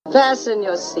Fasten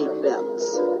your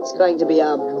seatbelts. It's going to be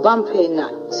a bumpy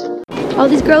night. All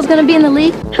these girls gonna be in the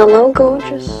league? Hello,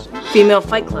 gorgeous. Female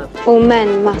Fight Club. All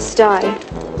men must die,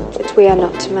 but we are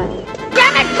not men.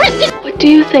 Damn it, Kristen! What do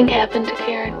you think happened to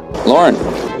Karen? Lauren.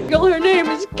 Girl, her name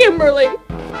is Kimberly.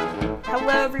 Hello,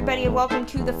 everybody, and welcome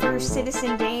to the first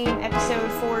Citizen Dame episode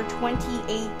for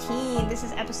 2018. This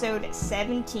is episode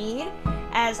 17.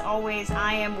 As always,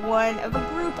 I am one of a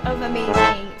group of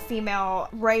amazing female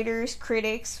writers,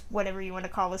 critics, whatever you want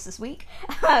to call us this week.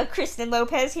 Kristen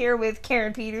Lopez here with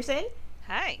Karen Peterson.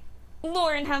 Hi.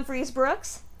 Lauren Humphreys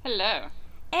Brooks. Hello.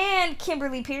 And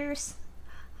Kimberly Pierce.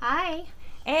 Hi.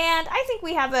 And I think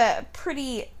we have a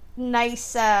pretty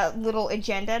nice little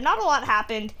agenda. Not a lot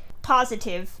happened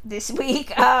positive this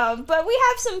week, but we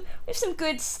have some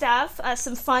good stuff,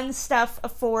 some fun stuff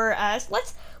for us.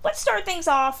 Let's start things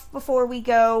off before we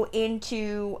go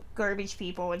into garbage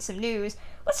people and some news.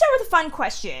 Let's start with a fun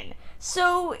question.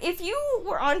 So if you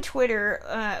were on Twitter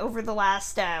over the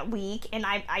last week, and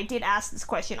I did ask this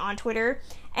question on Twitter,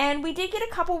 and we did get a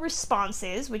couple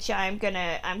responses, which I'm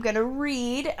gonna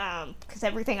read, because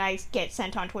everything I get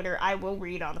sent on Twitter I will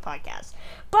read on the podcast.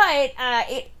 But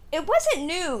it wasn't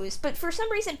news, but for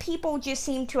some reason people just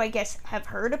seem to, I guess, have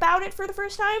heard about it for the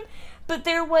first time. But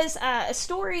there was a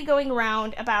story going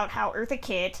around about how Eartha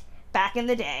Kitt, back in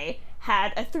the day,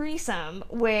 had a threesome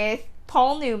with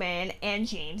Paul Newman and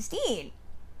James Dean.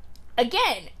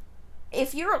 Again,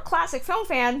 if you're a classic film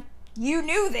fan, you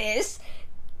knew this,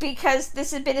 because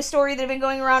this had been a story that had been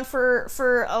going around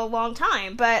for a long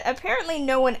time, but apparently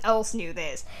no one else knew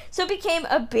this. So it became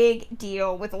a big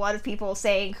deal with a lot of people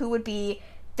saying who would be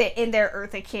in their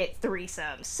Eartha Kitt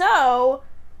threesome. So,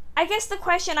 I guess the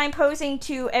question I'm posing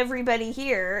to everybody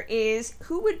here is,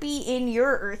 who would be in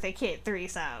your Eartha Kitt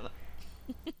threesome?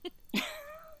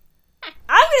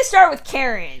 I'm going to start with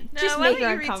Karen. No, just why make don't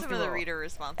her you read uncomfortable. some of the reader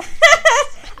responses?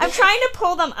 I'm trying to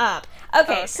pull them up.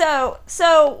 Okay. So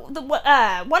the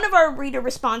one of our reader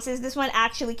responses, this one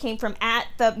actually came from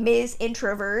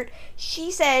 @the_Ms_Introvert.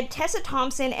 She said Tessa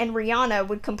Thompson and Rihanna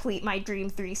would complete my dream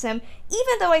threesome,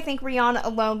 even though I think Rihanna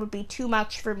alone would be too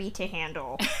much for me to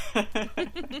handle.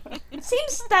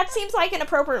 Seems like an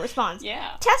appropriate response.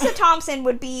 Yeah. Tessa Thompson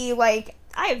would be like,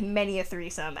 I have many a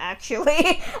threesome,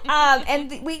 actually.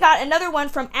 And we got another one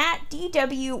from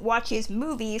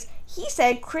 @DW_Watches_Movies. He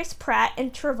said Chris Pratt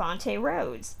and Trevante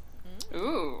Rhodes.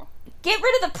 Ooh. Get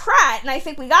rid of the Pratt, and I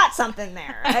think we got something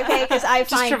there, okay? Because I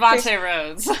Just find Trevante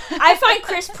Rhodes. I find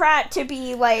Chris Pratt to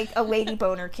be like a lady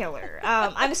boner killer.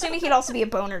 I'm assuming he'd also be a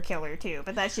boner killer too,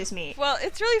 but that's just me. Well,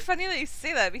 it's really funny that you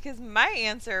say that, because my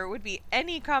answer would be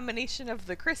any combination of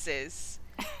the Chris's.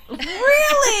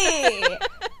 Really?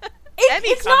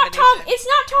 It's not Tom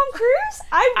Cruise?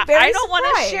 I'm very I don't want to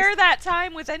surprised. share that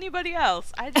time with anybody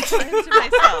else. I just want him to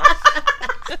myself.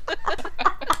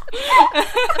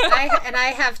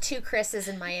 I have two Chris's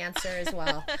in my answer as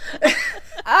well.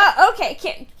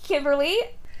 Okay, Kimberly?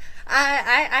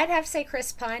 I'd have to say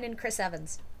Chris Pine and Chris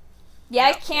Evans. Yeah,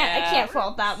 I can't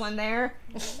fault that one there.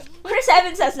 Chris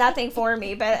Evans does nothing for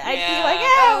me, but I'd be like,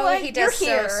 he does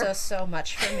you're here. so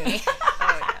much for me.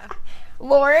 Oh, yeah.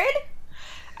 Lauren?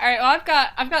 All right, well,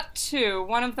 I've got two.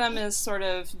 One of them is sort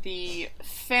of the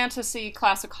fantasy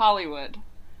classic Hollywood,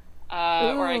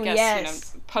 or I guess,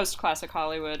 yes. post-classic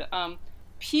Hollywood.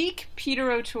 Peak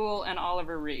Peter O'Toole and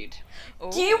Oliver Reed.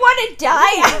 Do you want to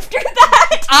die after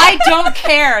that? I don't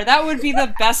care. That would be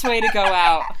the best way to go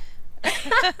out.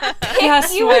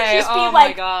 Best you way. would just be oh like,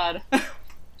 my god.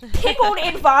 Pickled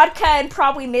in vodka and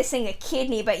probably missing a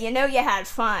kidney, but you know you had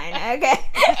fun. Okay.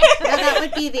 No, that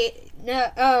would be the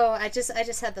I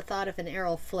just had the thought of an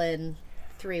Errol Flynn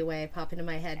three-way pop into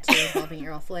my head too, involving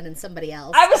Errol Flynn and somebody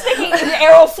else. I was thinking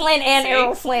Errol Flynn and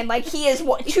Errol Flynn, like he is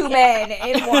two men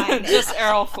in one. Just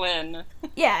Errol Flynn.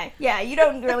 Yeah, you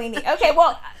don't really need... Okay,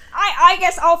 well, I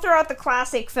guess I'll throw out the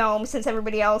classic film since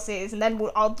everybody else is, and then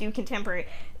I'll do contemporary.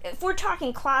 If we're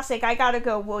talking classic, I gotta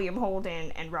go William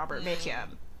Holden and Robert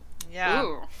Mitchum. Yeah.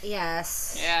 Ooh.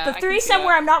 Yes. Yeah. The threesome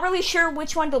where I'm not really sure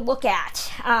which one to look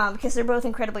at, because they're both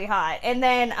incredibly hot. And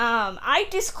then I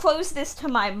disclosed this to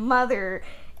my mother,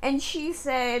 and she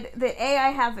said that A,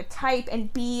 I have a type,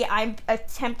 and B, I'm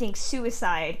attempting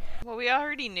suicide. Well, we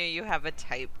already knew you have a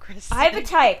type, Kristen. I have a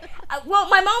type. Well,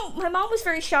 my mom was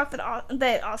very shocked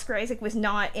that Oscar Isaac was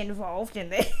not involved in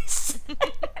this. I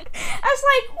was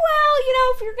like, well,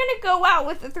 if you're gonna go out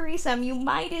with a threesome, you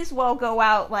might as well go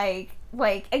out like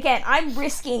again, I'm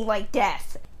risking like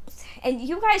death. and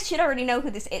you guys should already know who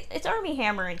this is. It's Armie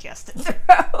Hammer and Justin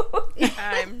Theroux.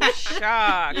 I'm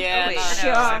shocked. Yeah, oh, wait, not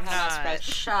no, I'm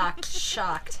shocked. not.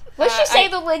 Shocked. Let's just say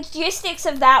the logistics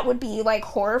of that would be, like,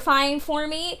 horrifying for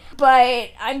me, but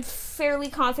I'm fairly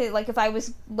confident, like, if I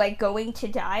was, like, going to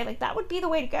die, like, that would be the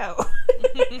way to go.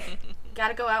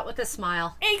 Gotta go out with a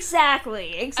smile.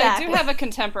 Exactly. I do have a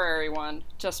contemporary one,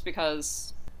 just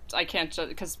because I can't,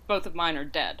 because both of mine are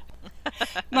dead.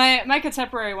 My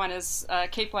contemporary one is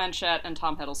Cate Blanchett and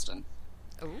Tom Hiddleston.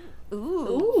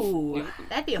 Ooh.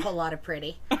 That'd be a whole lot of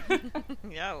pretty.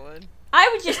 Yeah, it would. I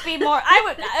would just be more,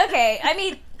 okay, I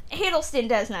mean, Hiddleston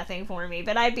does nothing for me,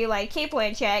 but I'd be like, Cate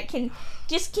Blanchett, can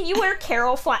you wear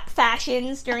Carol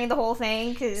fashions during the whole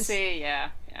thing? Cause, See, yeah.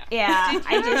 yeah.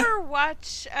 Did you ever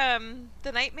watch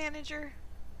The Night Manager?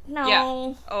 No.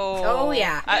 Yeah. Oh,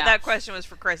 yeah. That question was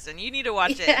for Kristen. You need to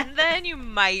watch it, and then you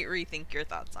might rethink your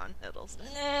thoughts on Hiddleston.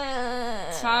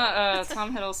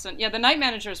 Tom Hiddleston. Yeah, The Night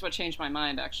Manager is what changed my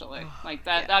mind, actually. Like,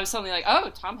 that, I was suddenly like,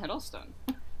 oh, Tom Hiddleston.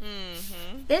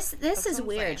 Mm-hmm. This is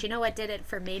weird. You know what did it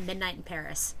for me? Midnight in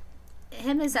Paris.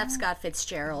 Him as F. Scott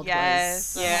Fitzgerald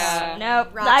Yes. was Yeah. Nope.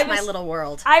 rocked my little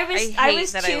world. I I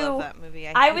was love that movie.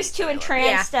 I was too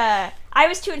entranced. I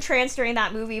was too entranced during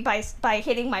that movie by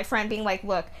hitting my friend, being like,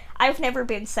 "Look, I've never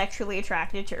been sexually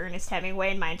attracted to Ernest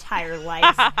Hemingway in my entire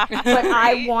life, but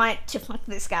I want to fuck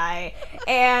this guy."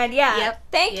 And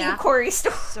thank you, Corey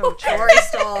Stoll. So true. Corey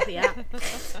Stoll, yeah.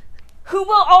 Who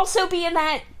will also be in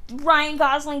that Ryan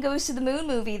Gosling Goes to the Moon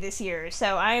movie this year.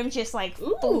 So I am just like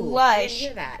blush didn't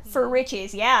hear that. for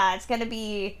riches. Yeah, it's gonna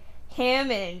be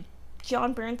him and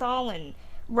John Bernthal and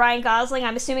Ryan Gosling.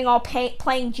 I'm assuming all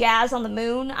playing jazz on the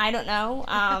moon. I don't know,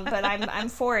 but I'm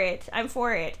for it. I'm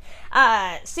for it.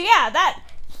 So yeah,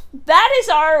 that is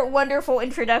our wonderful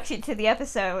introduction to the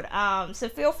episode. So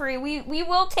feel free. We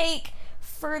will take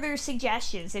further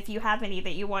suggestions if you have any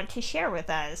that you want to share with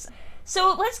us.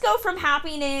 So let's go from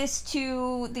happiness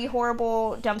to the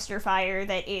horrible dumpster fire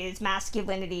that is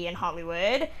masculinity in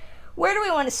Hollywood. Where do we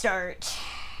want to start?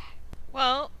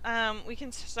 Well, we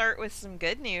can start with some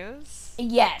good news.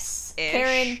 Yes. Ish.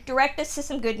 Karen, direct us to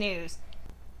some good news.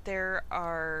 There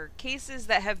are cases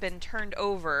that have been turned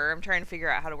over. I'm trying to figure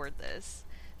out how to word this.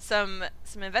 Some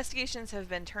investigations have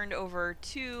been turned over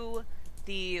to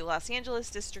the Los Angeles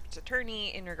District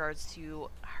Attorney in regards to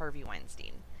Harvey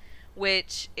Weinstein,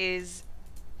 which is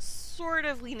sort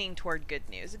of leaning toward good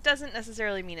news. It doesn't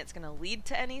necessarily mean it's going to lead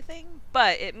to anything,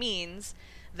 but it means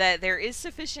that there is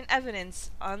sufficient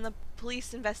evidence on the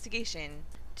police investigation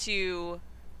to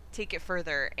take it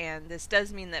further, and this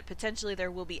does mean that potentially there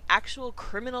will be actual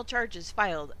criminal charges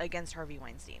filed against Harvey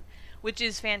Weinstein, which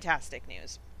is fantastic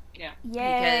news. Yeah.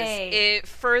 Yay. Because it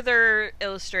further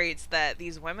illustrates that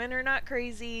these women are not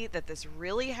crazy, that this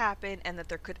really happened, and that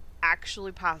there could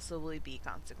actually possibly be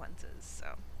consequences.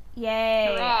 So,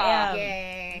 Yay. Hurrah.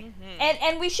 Yay.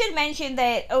 And we should mention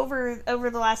that over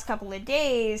the last couple of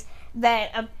days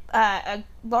that a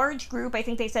large group, I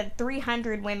think they said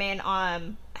 300 women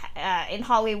in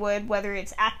Hollywood, whether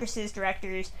it's actresses,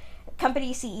 directors,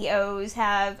 company CEOs,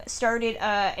 have started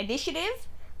an initiative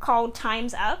called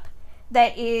Time's Up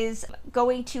that is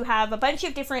going to have a bunch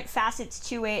of different facets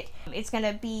to it. It's going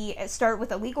to start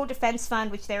with a legal defense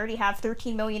fund, which they already have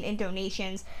 13 million in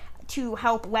donations, to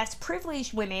help less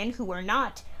privileged women who are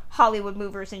not Hollywood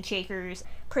movers and shakers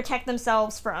protect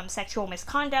themselves from sexual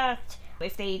misconduct.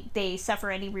 If they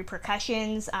suffer any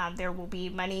repercussions, there will be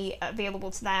money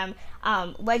available to them.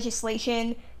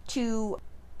 Legislation to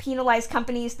penalize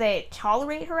companies that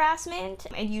tolerate harassment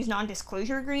and use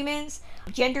non-disclosure agreements,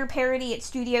 gender parity at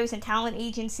studios and talent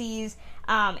agencies,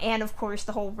 and of course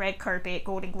the whole red carpet,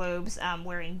 Golden Globes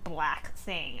wearing black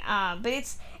thing.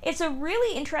 But it's a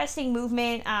really interesting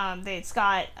movement that's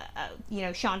got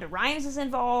Shonda Rhimes is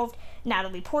involved,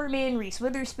 Natalie Portman, Reese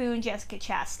Witherspoon, Jessica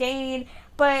Chastain.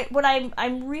 But what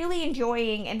I'm really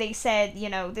enjoying, and they said,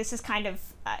 this is kind of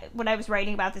when I was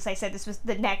writing about this, I said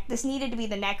this needed to be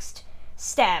the next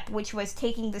step, which was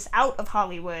taking this out of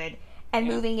Hollywood and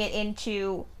moving it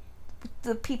into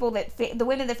the people the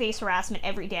women that face harassment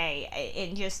every day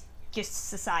in just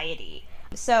society.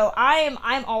 So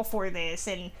I'm all for this,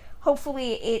 and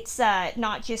hopefully it's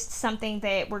not just something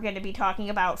that we're going to be talking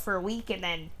about for a week and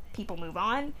then people move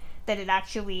on, that it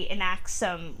actually enacts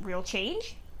some real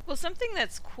change. well, something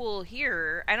that's cool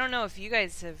here, I don't know if you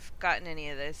guys have gotten any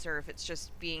of this or if it's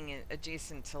just being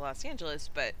adjacent to Los Angeles,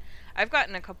 but I've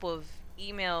gotten a couple of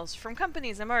emails from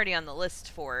companies I'm already on the list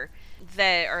for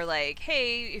that are like,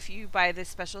 hey, if you buy this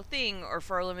special thing or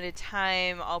for a limited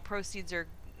time, all proceeds are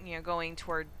going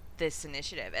toward this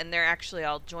initiative, and they're actually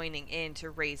all joining in to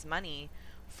raise money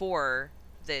for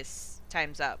this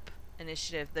Time's Up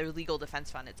initiative, the Legal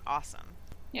Defense Fund. It's awesome.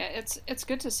 Yeah, it's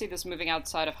good to see this moving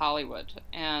outside of Hollywood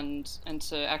and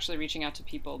to actually reaching out to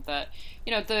people that,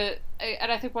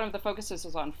 and I think one of the focuses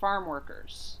is on farm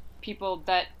workers, people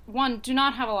that, one, do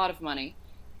not have a lot of money,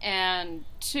 and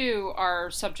two, are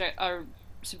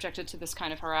subjected to this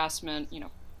kind of harassment,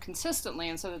 consistently,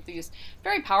 and so that these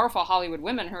very powerful Hollywood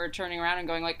women who are turning around and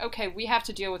going like, okay, we have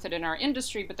to deal with it in our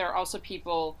industry, but there are also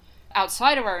people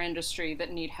outside of our industry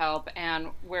that need help, and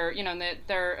where,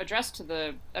 they're addressed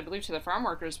to I believe to the farm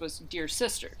workers was Dear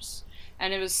Sisters.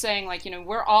 And it was saying like,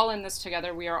 we're all in this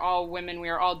together, we are all women, we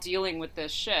are all dealing with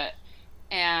this shit,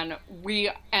 and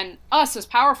us as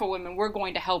powerful women, we're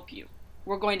going to help you.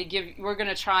 We're going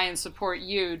to try and support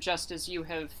you just as you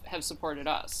have supported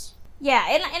us. Yeah,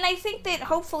 and I think that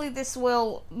hopefully this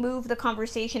will move the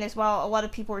conversation as well. A lot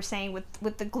of people are saying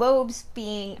with the Globes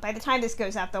being, by the time this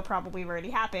goes out, they'll probably have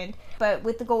already happened, but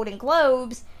with the Golden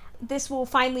Globes, this will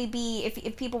finally be,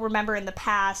 if people remember in the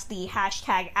past, the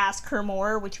hashtag Ask Her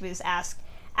More, which was ask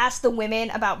the women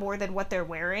about more than what they're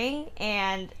wearing,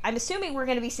 and I'm assuming we're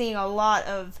going to be seeing a lot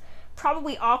of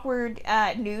probably awkward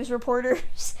news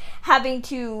reporters having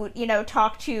to,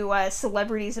 talk to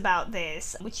celebrities about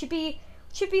this, which should be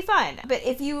fun. But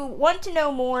if you want to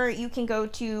know more, you can go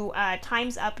to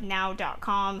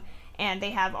timesupnow.com, and they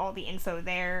have all the info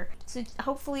there. So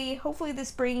hopefully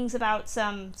this brings about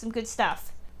some good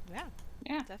stuff.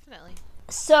 Yeah, definitely.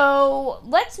 So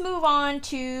let's move on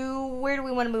to, where do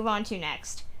we want to move on to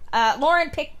next? Lauren,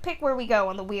 pick where we go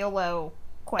on the wheel o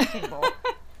questionable.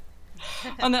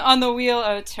 on the wheel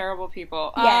of terrible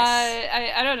people.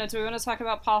 Yes. I don't know. Do we want to talk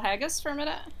about Paul Haggis for a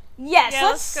minute? Yes, yeah,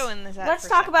 let's go in this. Let's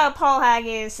talk about Paul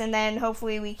Haggis, and then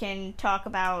hopefully we can talk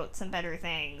about some better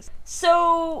things.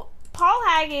 So, Paul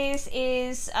Haggis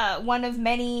is one of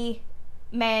many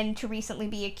men to recently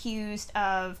be accused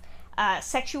of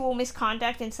sexual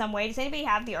misconduct in some way. Does anybody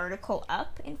have the article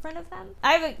up in front of them?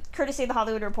 I have it courtesy of the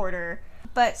Hollywood Reporter,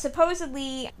 but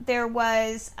supposedly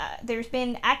there's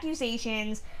been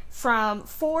accusations from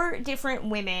 4 different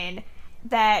women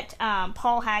that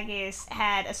Paul Haggis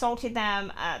had assaulted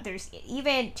them. There's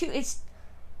even 2, it's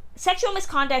sexual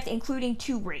misconduct, including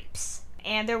 2 rapes.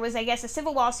 And there was, I guess, a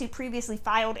civil lawsuit previously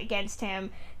filed against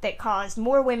him that caused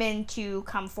more women to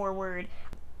come forward.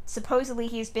 Supposedly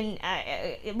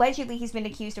allegedly he's been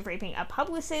accused of raping a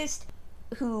publicist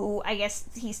who, I guess,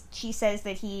 she says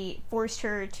that he forced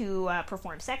her to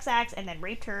perform sex acts and then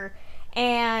raped her.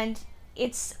 And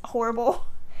it's horrible.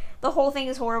 The whole thing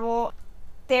is horrible.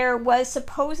 There was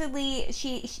supposedly,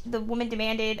 the woman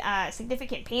demanded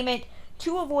significant payment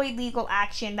to avoid legal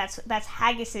action. That's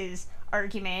Haggis's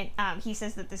argument. He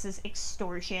says that this is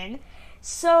extortion.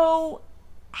 So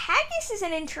Haggis is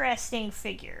an interesting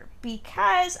figure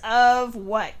because of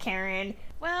what, Karen?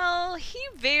 Well, he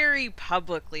very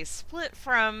publicly split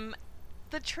from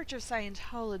the Church of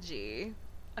Scientology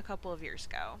a couple of years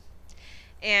ago.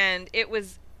 And it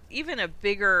was even a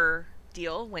bigger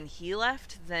deal when he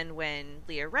left than when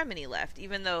Leah Remini left,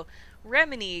 even though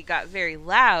Remini got very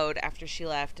loud after she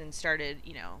left and started,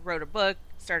 wrote a book,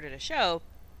 started a show.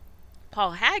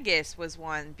 Paul Haggis was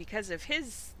one, because of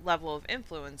his level of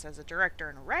influence as a director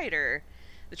and a writer,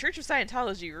 the Church of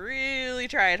Scientology really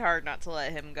tried hard not to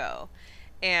let him go,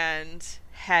 and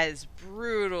has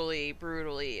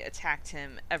brutally attacked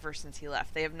him ever since he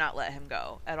left. They have not let him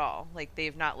go at all.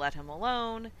 They've not let him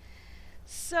alone.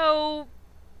 So,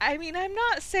 I mean, I'm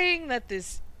not saying that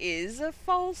this is a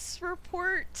false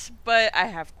report, but I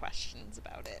have questions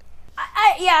about it.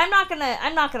 I'm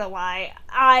not gonna lie.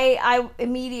 I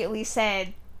immediately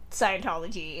said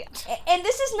Scientology, and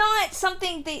this is not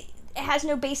something that has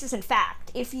no basis in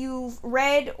fact. If you've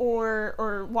read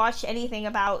or watched anything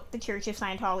about the Church of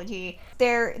Scientology,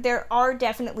 there are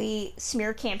definitely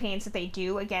smear campaigns that they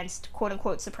do against quote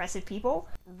unquote suppressive people.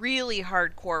 Really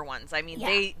hardcore ones. I mean,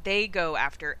 yeah. they go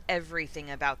after everything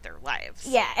about their lives.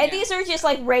 Yeah, and these are just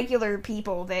regular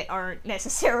people that aren't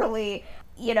necessarily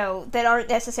in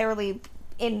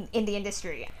the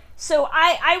industry. So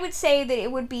I would say that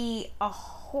it would be a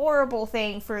horrible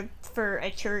thing for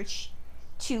a church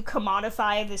to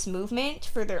commodify this movement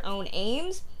for their own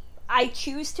aims. I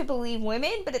choose to believe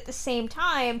women, but at the same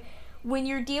time, when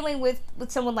you're dealing with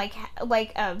someone like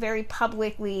a very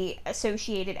publicly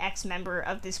associated ex-member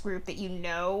of this group that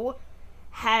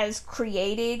has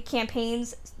created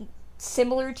campaigns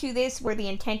similar to this, where the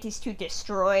intent is to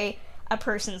destroy a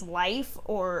person's life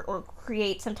or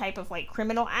create some type of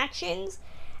criminal actions,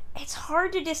 it's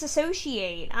hard to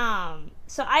disassociate.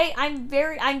 So I'm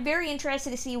very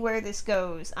interested to see where this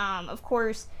goes. Of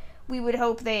course, we would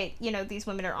hope that these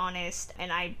women are honest,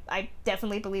 and I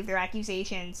definitely believe their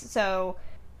accusations. So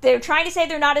they're trying to say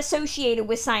they're not associated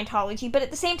with Scientology, but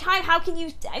at the same time, how can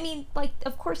you, I mean, like,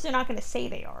 of course they're not going to say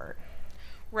they are.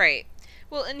 Right.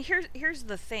 Well, and here's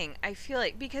the thing. I feel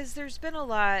like, because there's been a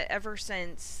lot ever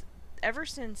since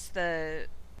the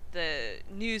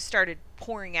news started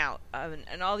pouring out,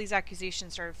 and all these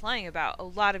accusations started flying about a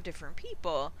lot of different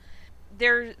people,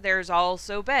 there's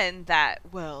also been that,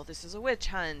 well, this is a witch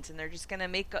hunt, and they're just going to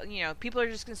make, people are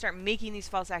just going to start making these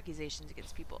false accusations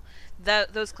against people.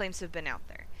 Those claims have been out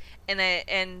there.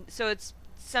 And so it's,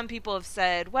 some people have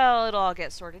said, well, it'll all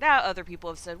get sorted out. Other people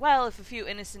have said, well, if a few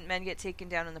innocent men get taken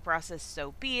down in the process,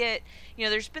 so be it.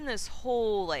 There's been this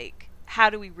whole, like, how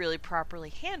do we really properly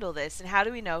handle this, and how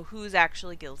do we know who's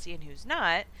actually guilty and who's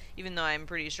not, even though I'm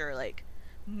pretty sure, like,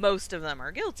 most of them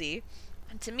are guilty.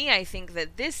 And to me, I think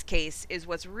that this case is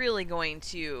what's really going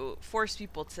to force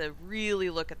people to really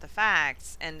look at the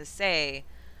facts and to say,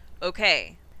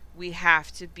 okay, we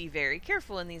have to be very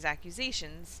careful in these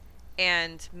accusations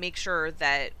and make sure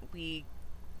that we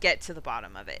get to the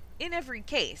bottom of it in every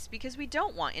case, because we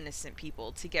don't want innocent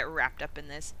people to get wrapped up in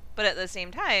this. But at the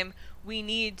same time, we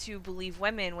need to believe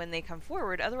women when they come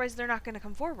forward, otherwise they're not going to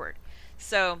come forward.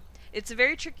 So it's a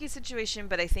very tricky situation,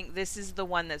 but I think this is the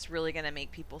one that's really going to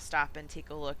make people stop and take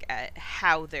a look at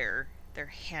how they're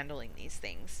handling these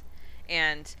things.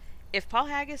 And if Paul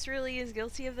Haggis really is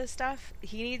guilty of this stuff,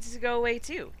 he needs to go away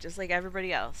too, just like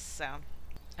everybody else. So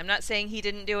I'm not saying he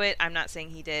didn't do it. I'm not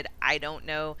saying he did. I don't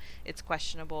know. It's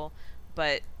questionable.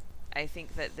 But I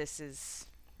think that this is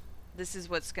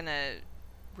what's going to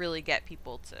really get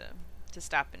people to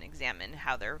stop and examine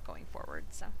how they're going forward.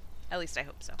 So at least I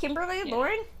hope so. Kimberly,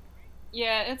 Lauren?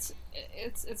 Yeah, it's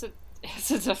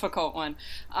a difficult one.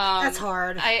 That's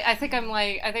hard. I think I'm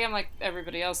like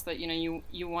everybody else, that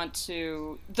you want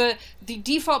to, the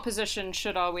default position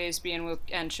should always be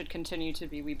and should continue to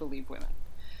be, we believe women.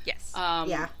 Yes.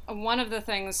 Yeah. One of the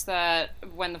things that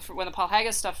when the Paul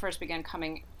Haggis stuff first began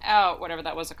coming out, whatever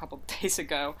that was, a couple of days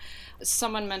ago,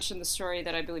 someone mentioned the story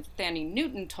that I believe Thandie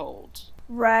Newton told.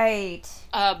 Right.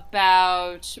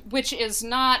 About, which is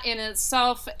not in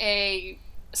itself a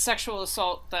sexual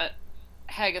assault that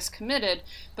Haggis committed,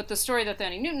 but the story that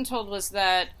Thandie Newton told was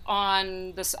that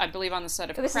on the set of Crash.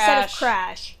 It was the set of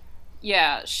Crash.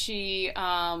 Yeah, she.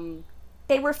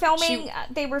 They were filming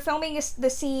the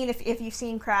scene. If you've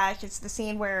seen Crash, it's the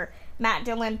scene where Matt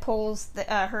Dillon pulls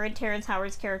her and Terrence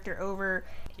Howard's character over.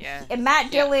 Yeah. And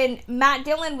Matt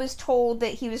Dillon was told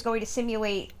that he was going to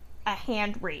simulate a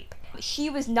hand rape. She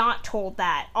was not told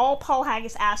that. All Paul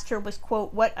Haggis asked her was,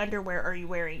 quote, "What underwear are you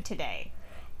wearing today?"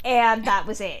 And that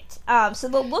was it. So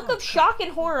the look of shock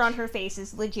and horror on her face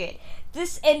is legit.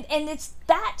 This and it's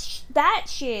that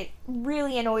shit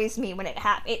really annoys me when it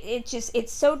happens.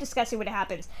 It's so disgusting when it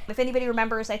happens. If anybody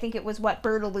remembers, I think it was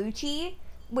Bertolucci,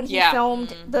 when he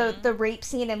filmed the rape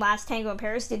scene in Last Tango in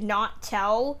Paris, did not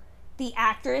tell the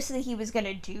actress that he was going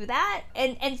to do that,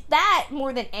 and that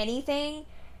more than anything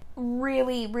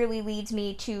really leads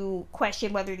me to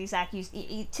question whether these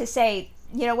to say,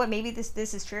 you know what, maybe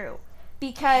this is true.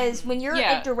 Because when you're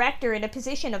a director in a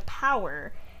position of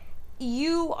power,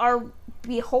 you are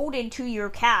beholden to your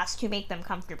cast to make them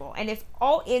comfortable. And if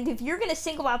you're going to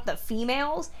single out the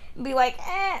females and be like,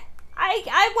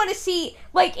 I want to see,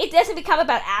 like, it doesn't become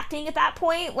about acting at that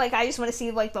point. Like, I just want to see,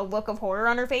 like, the look of horror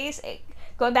on her face.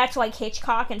 Going back to, like,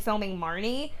 Hitchcock and filming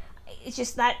Marnie, it's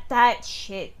just that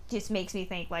shit just makes me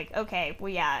think, like, okay, well,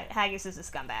 yeah, Haggis is a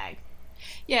scumbag.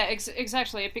 Yeah,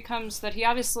 exactly. It becomes that he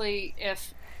obviously,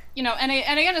 if... and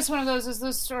again, it's one of those, is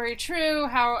this story true?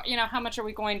 How much are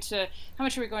we going to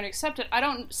accept it? I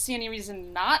don't see any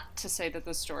reason not to say that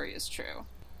this story is true.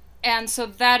 And so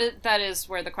that is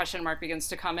where the question mark begins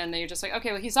to come in. That you're just like,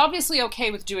 okay, well, he's obviously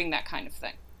okay with doing that kind of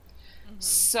thing. Mm-hmm.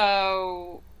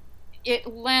 So it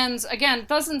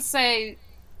doesn't say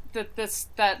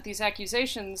that these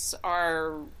accusations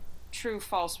are true,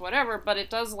 false, whatever, but it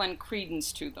does lend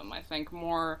credence to them, I think,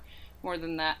 more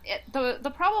than that.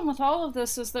 The problem with all of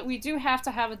this is that we do have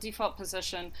to have a default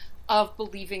position of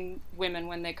believing women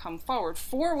when they come forward.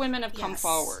 4 women have come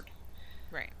forward.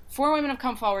 Right. 4 women have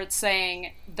come forward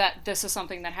saying that this is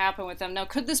something that happened with them. Now,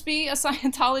 could this be a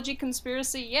Scientology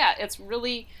conspiracy? Yeah, it's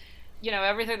really,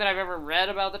 everything that I've ever read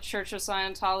about the Church of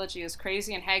Scientology is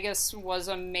crazy, and Haggis was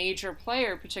a major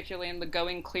player, particularly in the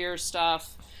Going Clear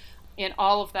stuff, in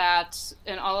all of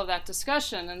that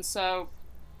discussion. And so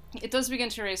it does begin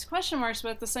to raise question marks,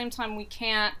 but at the same time, we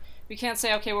can't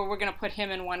say, okay, well, we're going to put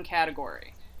him in one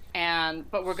category,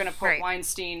 but we're going to put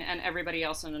Weinstein and everybody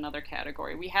else in another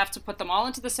category. We have to put them all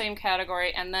into the same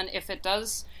category, and then if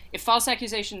false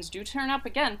accusations do turn up,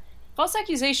 again, false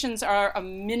accusations are a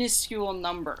minuscule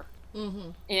number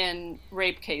in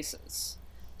rape cases.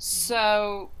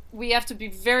 So we have to be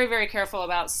very, very careful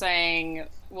about saying,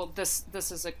 well, this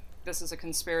is a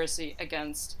conspiracy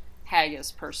against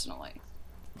Haggis personally.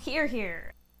 Here.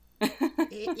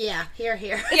 Yeah, here.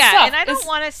 Yeah, tough. and I don't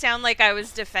want to sound like I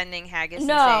was defending Haggis.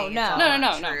 No, and saying no. it's all No,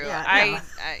 not no. true. Yeah,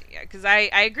 Because I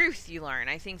agree with you, Lauren.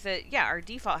 I think that our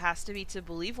default has to be to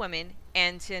believe women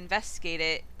and to investigate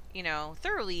it,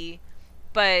 thoroughly.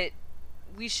 But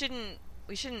we shouldn't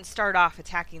start off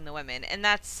attacking the women, and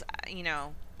that's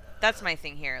that's my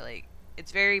thing here. Like,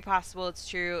 it's very possible it's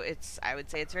true. I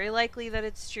would say it's very likely that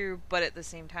it's true, but at the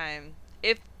same time,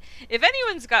 if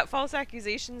anyone's got false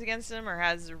accusations against him or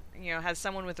has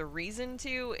someone with a reason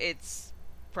to, it's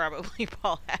probably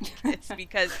Paul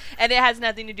Haggis, and it has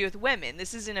nothing to do with women.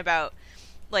 This isn't about,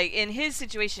 like, in his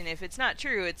situation, if it's not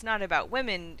true, it's not about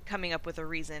women coming up with a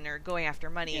reason or going after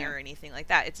money or anything like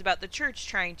that. It's about the church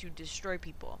trying to destroy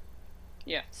people.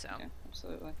 Yeah. So. Yeah,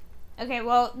 absolutely. Okay,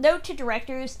 well, note to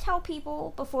directors, tell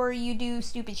people before you do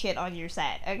stupid shit on your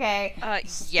set, okay?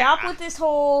 Stop with this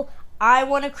whole, I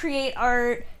want to create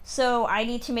art, so I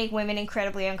need to make women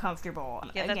incredibly uncomfortable.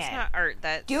 Yeah, again. that's not art.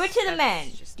 Do it to the men.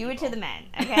 Do it to the men,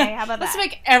 okay? How about that? Let's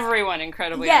make everyone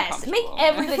incredibly uncomfortable. Yes, make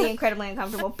everybody incredibly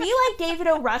uncomfortable. Be like David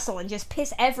O. Russell and just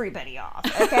piss everybody off,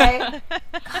 okay?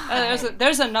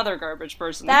 There's another garbage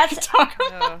person That's- we could talk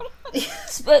about.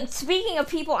 But speaking of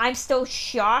people I'm still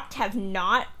shocked have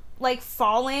not,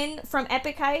 fallen from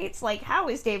epic heights, how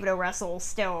is David O. Russell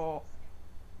still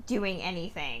doing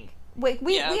anything?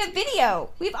 We have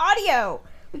video. We have audio.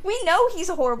 We know he's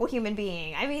a horrible human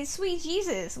being. I mean, sweet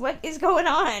Jesus, what is going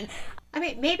on? I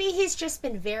mean, maybe he's just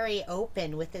been very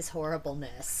open with his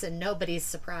horribleness, and nobody's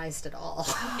surprised at all.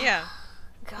 Yeah.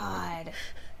 God.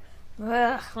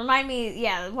 Ugh, remind me,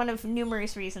 one of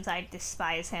numerous reasons I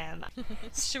despise him.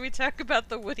 Should we talk about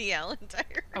the Woody Allen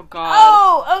diary? Oh, God.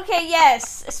 Oh, okay,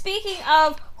 yes. Speaking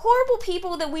of horrible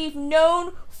people that we've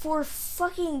known for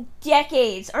fucking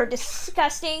decades are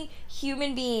disgusting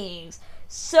human beings.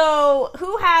 So,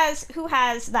 who has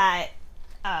that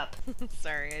up?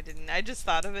 Sorry, I didn't. I just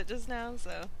thought of it just now,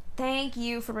 so. Thank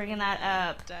you for bringing that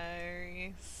up.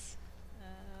 Diaries.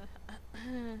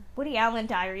 Woody Allen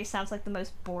Diaries sounds like the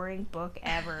most boring book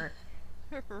ever.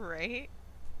 Right?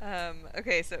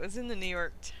 Okay, so it was in the New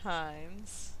York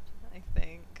Times, I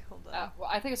think. Hold on. Well,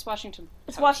 I think it's Washington Post.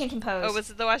 It's Washington Post. Oh, was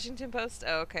it the Washington Post?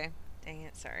 Oh, okay. Dang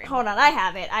it, sorry. Hold on, I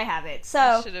have it.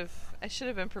 So I should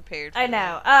have been prepared for I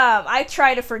know. that. I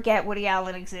try to forget Woody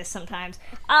Allen exists sometimes.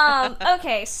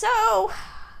 Okay, so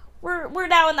we're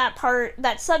now in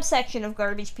that subsection of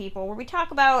garbage people where we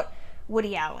talk about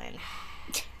Woody Allen.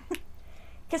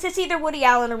 Because it's either Woody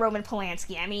Allen or Roman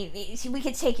Polanski. I mean, we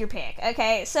could take your pick,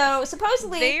 okay? So,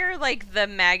 supposedly... They are, the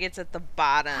maggots at the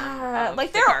bottom of the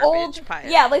they're garbage old...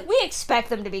 pile. Yeah, we expect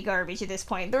them to be garbage at this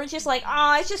point. They're just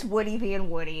it's just Woody being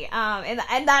Woody. And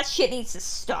that shit needs to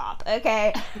stop,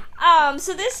 okay?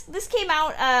 So this came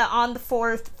out on the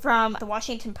 4th from the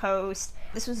Washington Post.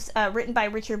 This was written by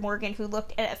Richard Morgan, who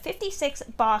looked at a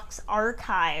 56-box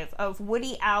archive of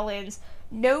Woody Allen's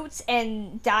notes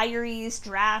and diaries,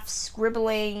 drafts,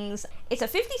 scribblings. It's a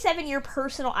 57-year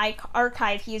personal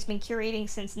archive he has been curating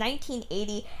since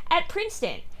 1980 at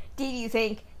Princeton. Did you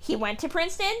think he went to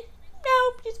Princeton?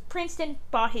 No, just Princeton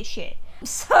bought his shit.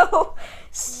 So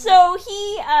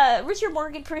he, Richard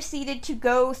Morgan proceeded to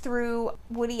go through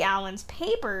Woody Allen's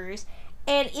papers,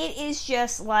 and it is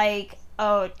just like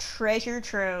a treasure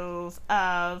trove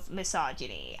of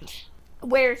misogyny,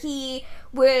 where he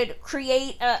would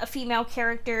create a female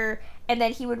character and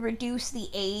then he would reduce the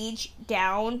age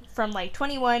down from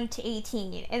 21 to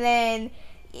 18, and then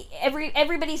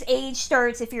everybody's age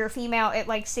starts, if you're a female, at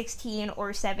 16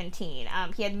 or 17.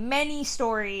 He had many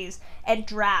stories and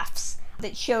drafts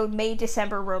that showed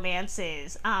May-December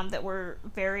romances that were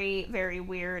very, very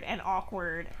weird and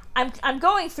awkward. I'm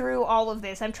going through all of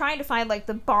this. I'm trying to find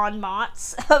the bon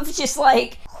mots of just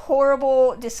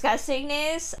horrible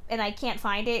disgustingness, and I can't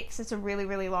find it because it's a really,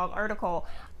 really long article.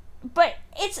 But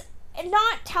it's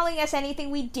not telling us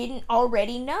anything we didn't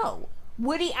already know.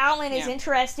 Woody Allen is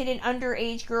interested in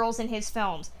underage girls in his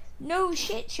films. No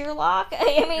shit, Sherlock.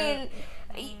 I mean...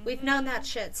 We've known that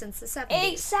shit since the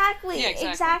 70s.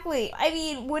 Exactly. I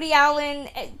mean, Woody Allen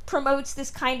promotes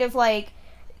this kind of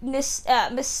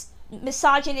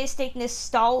misogynistic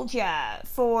nostalgia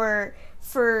for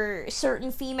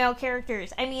certain female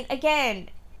characters. I mean, again,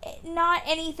 not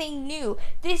anything new.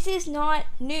 This is not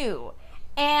new.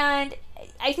 And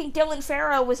I think Dylan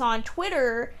Farrow was on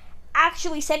Twitter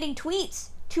actually sending tweets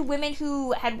to women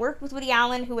who had worked with Woody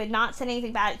Allen who had not said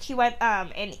anything bad. She went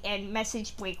and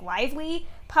messaged Blake Lively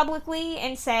publicly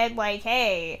and said,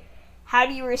 hey, how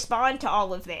do you respond to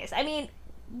all of this? I mean,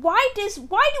 why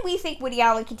do we think Woody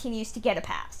Allen continues to get a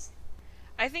pass?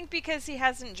 I think because he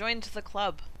hasn't joined the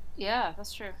club. Yeah,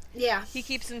 that's true. Yeah. He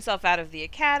keeps himself out of the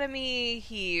academy.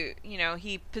 He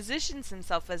positions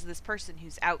himself as this person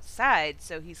who's outside,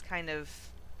 so he's kind of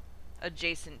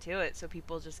adjacent to it, so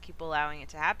people just keep allowing it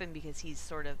to happen because he's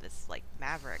sort of this, like,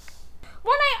 maverick.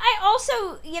 Well, I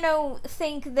also,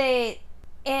 think that,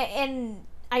 and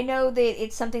I know that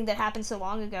it's something that happened so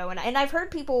long ago, and I've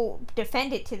heard people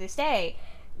defend it to this day.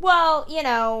 Well,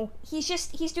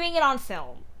 he's doing it on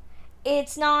film.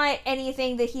 It's not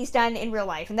anything that he's done in real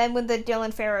life. And then when the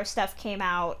Dylan Farrow stuff came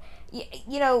out,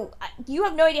 you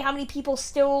have no idea how many people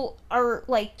still are,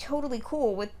 like, totally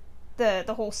cool with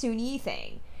the whole Soon-Yi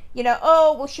thing.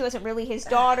 She wasn't really his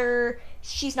daughter.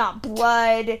 She's not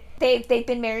blood. They've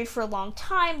been married for a long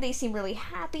time. They seem really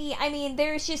happy. I mean,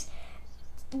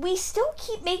 we still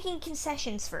keep making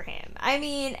concessions for him. I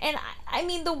mean,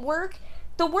 the work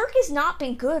has not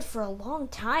been good for a long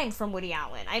time from Woody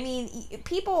Allen. I mean,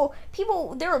 people,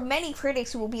 there are many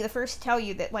critics who will be the first to tell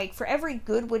you that, like, for every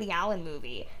good Woody Allen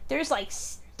movie, there's, like,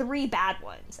 3 bad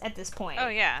ones at this point. Oh,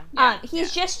 yeah.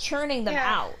 He's just churning them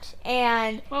out.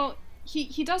 And... Well...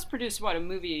 He does produce, a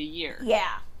movie a year?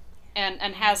 Yeah. And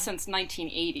has since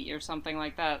 1980 or something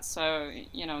like that. So,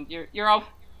 you're all...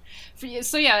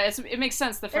 So, yeah, it makes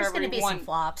sense that for There's every going to be some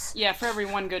flops. Yeah, for every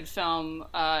one good film,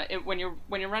 when you're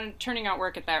turning out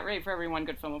work at that rate, for every one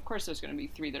good film, of course there's going to be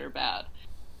 3 that are bad.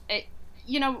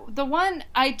 The one...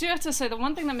 I do have to say, the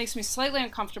one thing that makes me slightly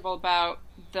uncomfortable about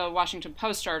the Washington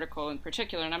Post article in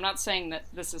particular, and I'm not saying that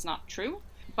this is not true,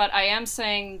 but I am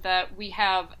saying that we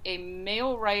have a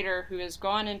male writer who has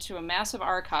gone into a massive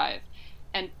archive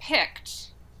and picked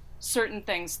certain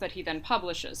things that he then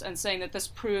publishes, and saying that this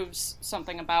proves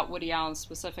something about Woody Allen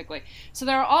specifically. So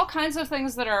there are all kinds of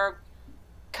things that are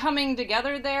coming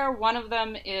together there. One of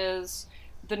them is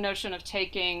the notion of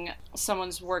taking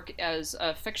someone's work as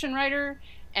a fiction writer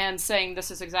and saying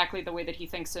this is exactly the way that he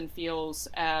thinks and feels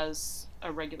as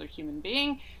a regular human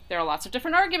being. There are lots of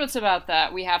different arguments about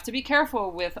that. We have to be careful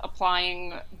with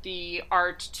applying the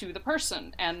art to the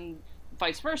person and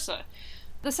vice versa.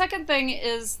 The second thing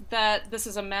is that this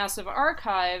is a massive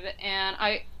archive, and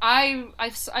I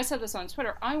said this on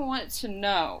Twitter. I want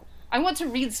to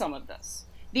read some of this,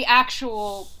 the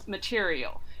actual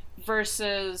material,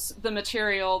 versus the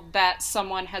material that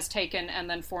someone has taken and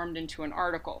then formed into an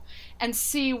article, and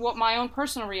see what my own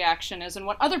personal reaction is and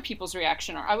what other people's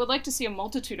reaction are. I would like to see a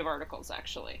multitude of articles,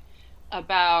 actually,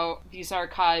 about these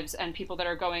archives and people that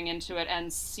are going into it,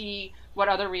 and see what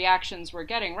other reactions we're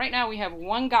getting. Right now we have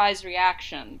one guy's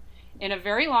reaction in a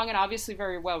very long and obviously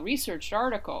very well-researched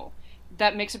article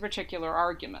that makes a particular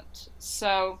argument.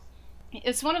 So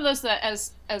it's one of those that,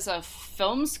 as a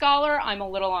film scholar, I'm a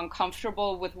little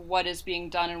uncomfortable with what is being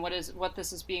done and what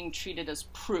this is being treated as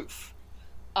proof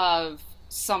of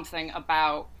something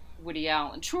about Woody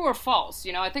Allen. True or false?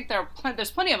 I think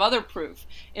there's plenty of other proof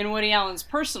in Woody Allen's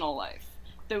personal life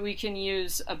that we can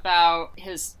use about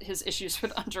his issues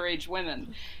with underage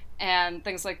women and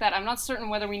things like that. I'm not certain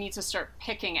whether we need to start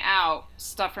picking out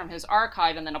stuff from his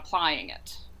archive and then applying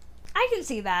it. I can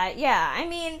see that, yeah. I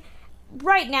mean,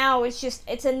 right now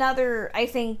it's another, I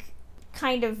think,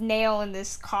 kind of nail in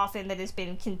this coffin that has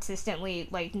been consistently,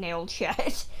 like, nailed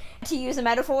shut, to use a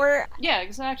metaphor. Yeah,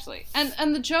 exactly. And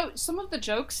some of the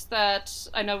jokes that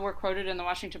I know were quoted in the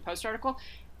Washington Post article,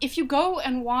 if you go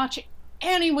and watch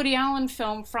any Woody Allen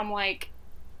film from, like,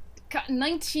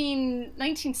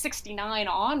 1969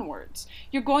 onwards,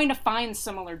 you're going to find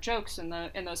similar jokes in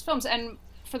those films. And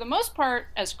for the most part,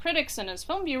 as critics and as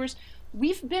film viewers,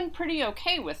 we've been pretty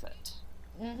okay with it.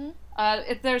 Mm-hmm.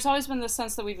 There's always been this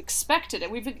sense that we've expected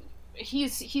it.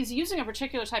 He's using a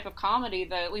particular type of comedy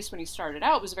that, at least when he started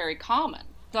out, was very common.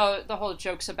 The whole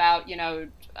jokes about,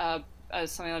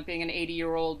 something like being an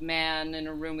 80-year-old man in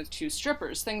a room with 2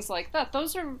 strippers, things like that.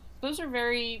 Those are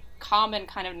very common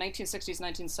kind of 1960s,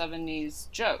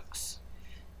 1970s jokes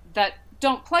that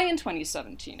don't play in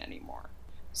 2017 anymore.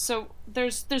 So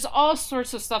there's all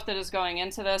sorts of stuff that is going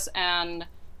into this, and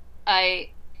I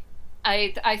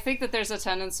think that there's a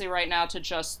tendency right now to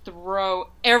just throw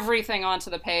everything onto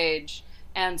the page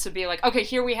and to be like, okay,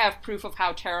 here we have proof of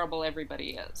how terrible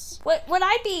everybody is. What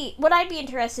I'd be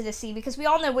interested to see, because we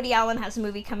all know Woody Allen has a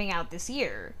movie coming out this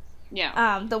year.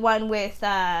 Yeah. The one with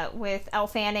Elle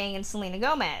Fanning and Selena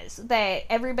Gomez, that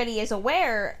everybody is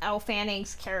aware Elle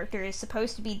Fanning's character is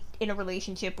supposed to be in a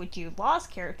relationship with Jude Law's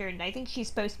character, and I think she's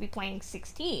supposed to be playing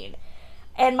 16.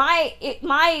 And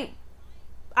I'm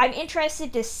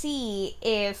interested to see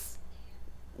if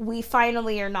we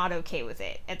finally are not okay with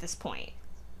it at this point.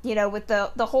 With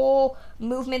the whole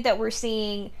movement that we're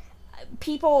seeing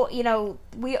people, you know,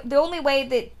 the only way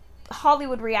that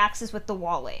Hollywood reacts is with the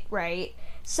wallet, right?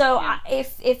 So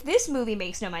if this movie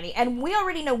makes no money, and we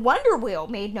already know Wonder Wheel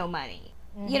made no money,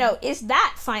 you know, is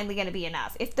that finally going to be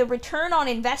enough? If the return on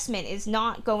investment is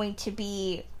not going to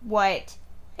be what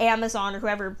Amazon or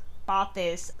whoever bought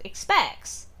this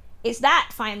expects, is that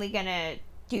finally going to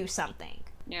do something?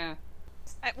 Yeah.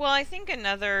 Well, I think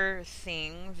another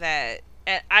thing that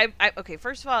okay,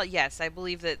 first of all, yes, I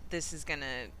believe that this is going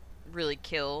to really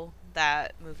kill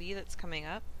that movie that's coming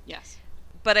up. Yes.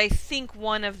 But I think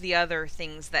one of the other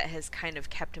things that has kind of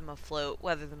kept him afloat,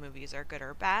 whether the movies are good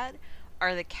or bad,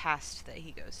 are the cast that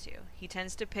he goes to. He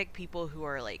tends to pick people who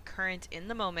are, like, current in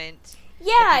the moment.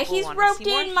 Yeah, he's roped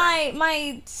in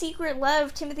my secret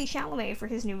love, Timothée Chalamet, for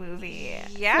his new movie.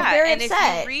 Yeah, very and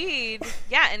upset.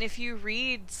 if you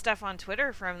read stuff on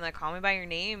Twitter from the Call Me By Your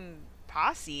Name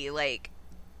posse, like,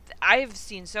 I've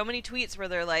seen so many tweets where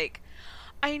they're like,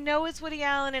 I know it's Woody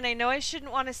Allen, and I know I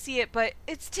shouldn't want to see it, but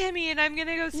it's Timmy, and I'm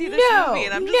gonna go see this movie.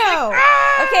 And I'm just like,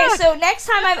 ah! Okay, so next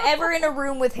time I'm ever in a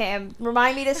room with him,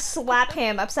 remind me to slap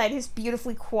him upside his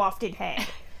beautifully coiffed head.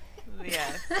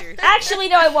 Yeah, seriously. Actually,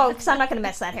 no, I won't, because I'm not gonna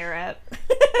mess that hair up.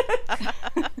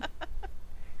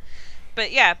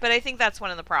 But yeah, I think that's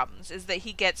one of the problems, is that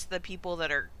he gets the people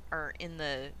that are in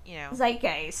the, you know,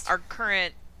 zeitgeist. Our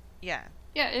current, Yeah,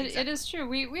 it is true.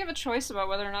 We have a choice about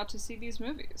whether or not to see these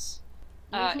movies.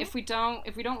 If we don't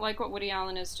like what Woody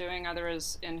Allen is doing, either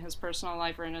as in his personal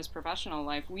life or in his professional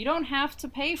life, we don't have to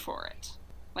pay for it.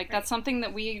 Like, that's something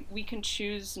that we can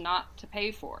choose not to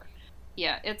pay for.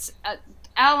 Yeah, it's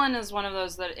Allen is one of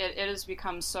those that it has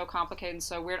become so complicated and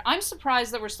so weird. I'm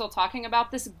surprised that we're still talking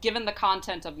about this, given the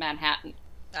content of Manhattan.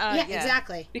 Yeah,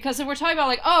 exactly. Because if we're talking about,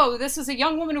 like, oh, this is a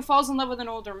young woman who falls in love with an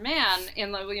older man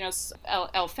in, you know,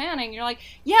 Elle Fanning, you're like,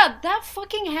 yeah, that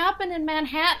fucking happened in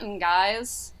Manhattan,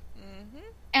 guys.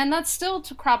 And that still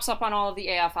crops up on all of the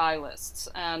AFI lists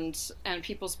and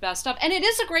people's best stuff. And it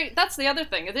is that's the other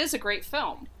thing, it is a great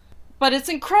film. But it's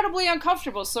incredibly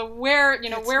uncomfortable, so where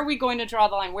are we going to draw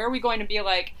the line? Where are we going to be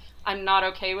like, I'm not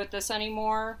okay with this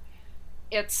anymore?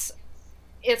 It's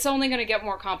only going to get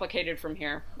more complicated from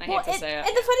here. I hate to say it.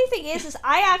 And the funny thing is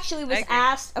I actually was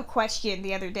asked a question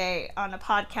the other day on a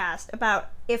podcast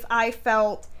about if I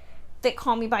felt that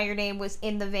Call Me By Your Name was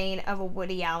in the vein of a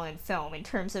Woody Allen film in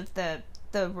terms of the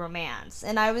romance.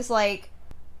 And I was like,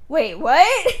 wait,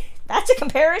 what? That's a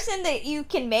comparison that you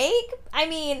can make? I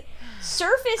mean,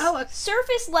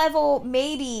 surface level,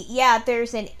 maybe, yeah,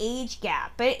 there's an age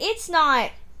gap, but it's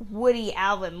not Woody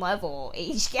Allen level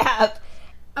age gap.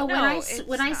 Oh,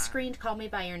 when I screened Call Me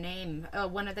By Your Name,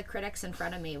 one of the critics in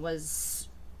front of me was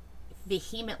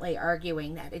vehemently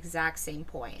arguing that exact same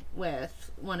point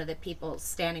with one of the people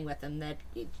standing with him,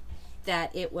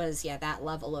 that it was, that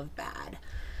level of bad.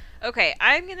 Okay,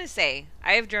 I'm going to say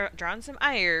I have drawn some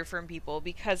ire from people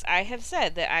because I have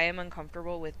said that I am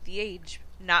uncomfortable with the age.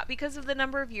 Not because of the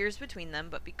number of years between them,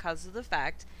 but because of the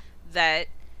fact that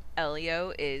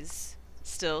Elio is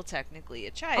still technically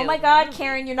a child. Oh my god,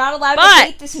 Karen, you're not allowed to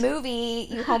hate this movie,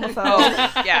 you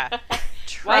homophobe. Yeah.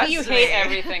 Why do you hate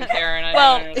everything, Karen? I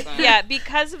don't understand. Yeah,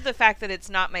 because of the fact that it's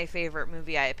not my favorite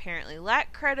movie, I apparently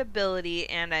lack credibility,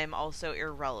 and I'm also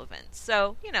irrelevant.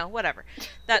 So, whatever.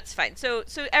 That's fine. So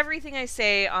everything I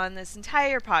say on this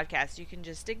entire podcast, you can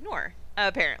just ignore,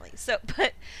 apparently. So,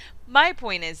 but my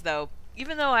point is, though,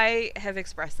 even though I have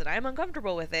expressed that I'm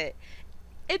uncomfortable with it,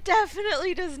 it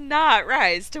definitely does not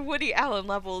rise to Woody Allen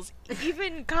levels,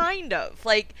 even kind of.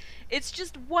 Like, it's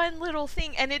just one little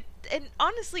thing, and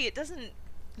honestly, it doesn't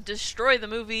destroy the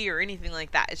movie or anything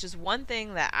like that. It's just one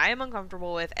thing that I am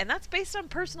uncomfortable with, and that's based on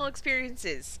personal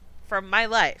experiences from my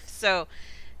life. So,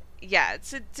 yeah,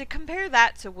 to compare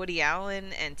that to Woody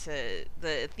Allen and to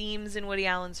the themes in Woody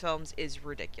Allen's films is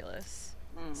ridiculous.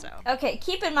 So okay,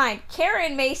 keep in mind,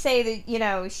 Karen may say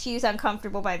that, she's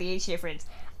uncomfortable by the age difference.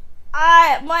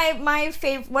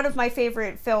 One of my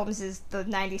favorite films is the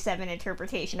 97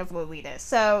 interpretation of Lolita.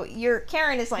 So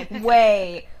Karen is like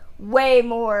way, way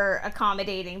more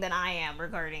accommodating than I am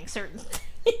regarding certain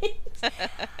things.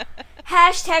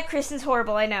 Hashtag Kristen's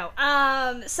horrible, I know.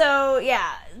 So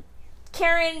yeah,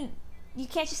 Karen, you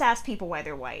can't just ask people why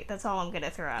they're white. That's all I'm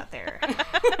gonna throw out there.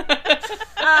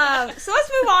 So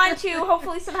let's move on to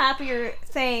hopefully some happier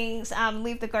things.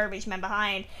 Leave the garbage men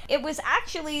behind. It was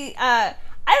actually I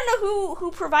don't know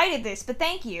who provided this, but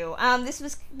thank you. This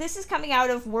is coming out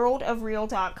of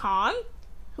worldofreal.com.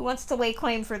 Who wants to lay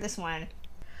claim for this one?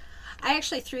 I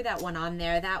actually threw that one on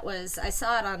there. I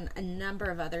saw it on a number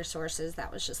of other sources.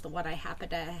 That was just the one I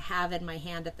happened to have in my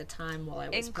hand at the time while I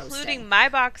was including posting. my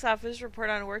box office report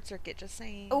on Word Circuit, just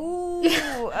saying. Ooh,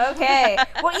 okay.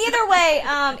 Well, either way,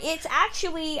 it's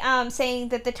actually saying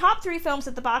that the top 3 films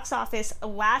at the box office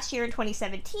last year in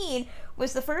 2017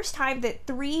 was the first time that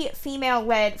 3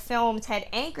 female-led films had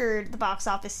anchored the box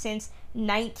office since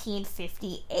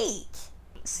 1958.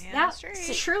 Yeah,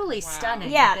 That's truly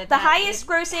stunning. Yeah, the highest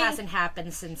grossing hasn't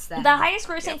happened since then. The highest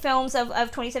grossing films of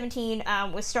 2017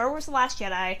 was Star Wars: The Last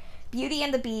Jedi, Beauty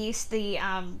and the Beast, the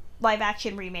live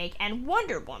action remake, and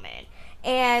Wonder Woman.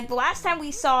 And the last time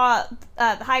we saw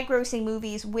high grossing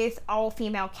movies with all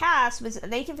female cast was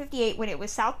 1958 when it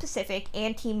was South Pacific,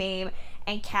 Auntie Mame,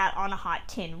 and Cat on a Hot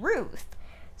Tin Roof.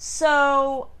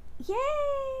 So, yay!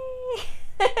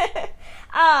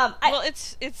 Well,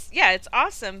 it's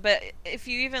awesome, but if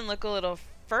you even look a little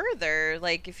further,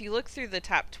 like if you look through the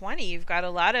top 20, you've got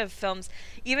a lot of films,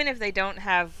 even if they don't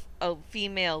have a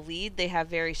female lead, they have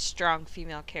very strong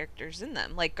female characters in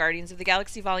them. Like Guardians of the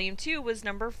Galaxy Volume 2 was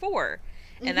number 4.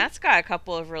 And that's got a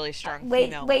couple of really strong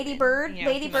female Lady women, Bird. you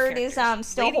know, Lady Bird is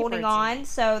still Lady holding Bird's on,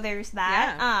 so there's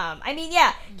that. Yeah. I mean,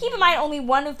 yeah, keep in mind only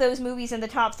one of those movies in the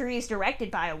top 3 is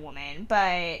directed by a woman,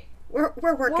 but we're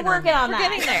working on that. We're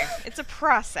getting there. It's a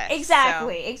process.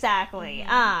 Exactly.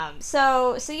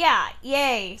 So yeah,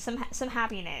 yay, some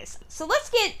happiness. So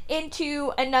let's get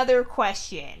into another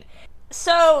question.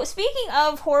 So speaking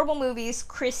of horrible movies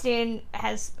Kristen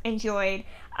has enjoyed,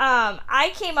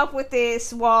 I came up with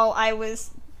this while I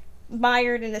was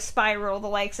mired in a spiral, the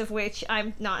likes of which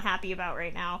I'm not happy about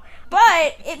right now.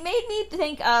 But it made me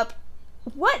think up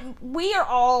we are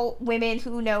all women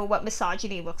who know what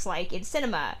misogyny looks like in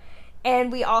cinema.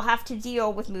 And we all have to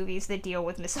deal with movies that deal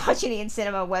with misogyny in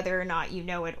cinema, whether or not you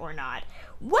know it or not.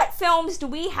 What films do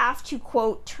we have to,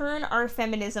 quote, turn our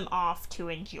feminism off to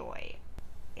enjoy?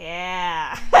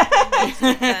 Yeah.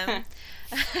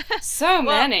 So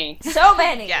many.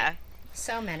 Yeah.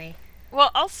 So many. Well,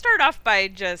 I'll start off by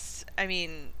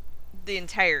the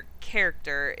entire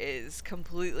character is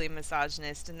completely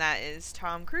misogynist, and that is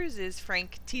Tom Cruise's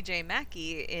Frank T.J.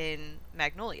 Mackey in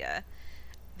Magnolia.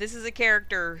 This is a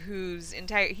character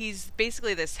he's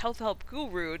basically this help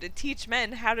guru to teach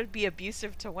men how to be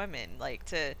abusive to women, like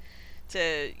to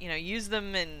use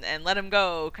them and let them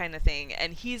go kind of thing.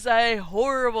 And he's a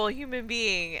horrible human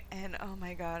being, and oh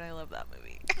my god, I love that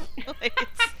movie.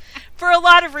 For a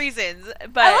lot of reasons,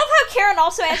 but I love how Karen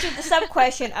also answered the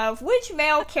sub-question of which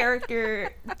male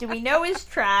character do we know is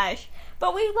trash,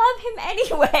 but we love him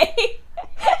anyway.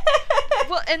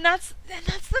 Well, and that's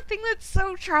the thing that's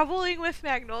so troubling with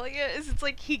Magnolia is it's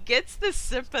like he gets this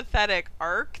sympathetic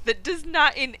arc that does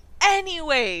not in any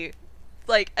way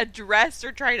like address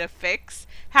or try to fix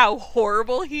how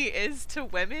horrible he is to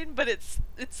women, but it's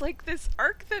like this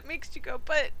arc that makes you go,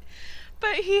 but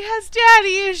he has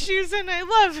daddy issues and I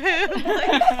love him.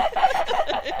 Like,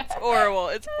 it's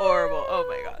horrible. Oh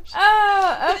my gosh.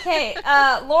 Oh, okay.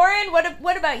 Lauren,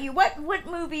 what about you? What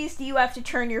movies do you have to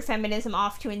turn your feminism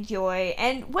off to enjoy?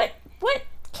 And what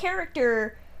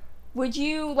character would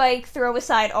you like throw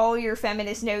aside all your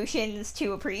feminist notions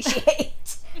to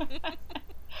appreciate?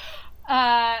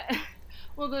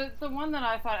 Well, the one that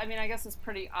I thought, I mean, I guess it's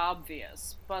pretty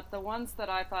obvious, but the ones that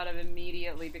I thought of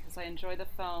immediately, because I enjoy the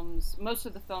films, most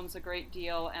of the films a great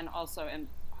deal, and also am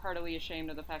heartily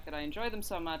ashamed of the fact that I enjoy them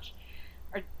so much,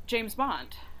 are James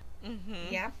Bond.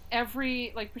 Mm-hmm. Yeah.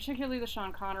 Particularly the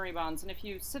Sean Connery Bonds, and if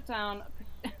you sit down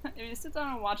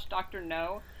and watch Dr.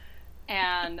 No,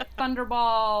 and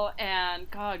Thunderball, and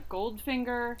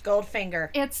Goldfinger.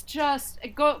 It's just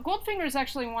Goldfinger is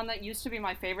actually one that used to be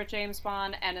my favorite James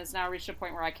Bond, and has now reached a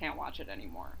point where I can't watch it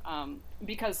anymore.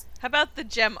 Because how about the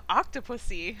gem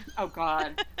Octopussy? Oh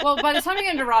God. Well, by the time you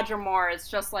get into Roger Moore, it's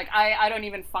just like I don't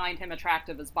even find him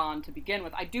attractive as Bond to begin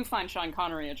with. I do find Sean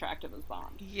Connery attractive as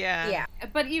Bond. Yeah.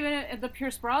 But even the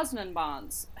Pierce Brosnan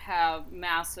Bonds have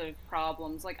massive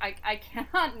problems. Like I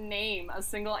cannot name a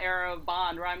single era of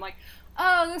Bond where I'm like,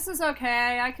 oh, this is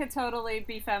okay. I could totally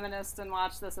be feminist and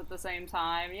watch this at the same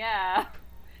time. Yeah.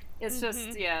 It's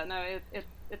just,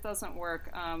 it doesn't work.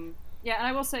 And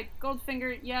I will say,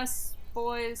 Goldfinger, yes,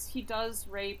 boys, he does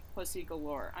rape pussy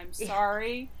galore. I'm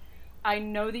sorry. I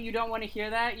know that you don't want to hear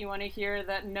that. You want to hear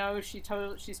that, no,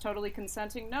 she's totally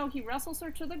consenting. No, he wrestles her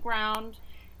to the ground,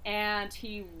 and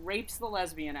he rapes the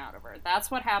lesbian out of her. That's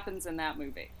what happens in that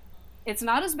movie. It's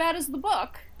not as bad as the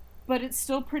book, but it's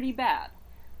still pretty bad.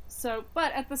 So,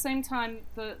 but at the same time,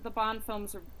 the Bond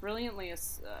films are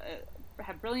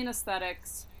have brilliant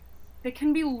aesthetics. They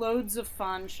can be loads of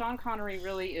fun. Sean Connery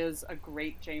really is a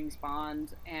great James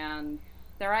Bond, and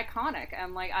they're iconic.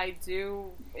 And, like,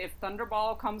 if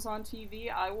Thunderball comes on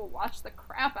TV, I will watch the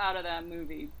crap out of that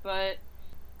movie. But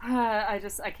I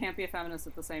can't be a feminist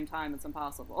at the same time. It's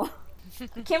impossible.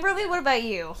 Kimberly, what about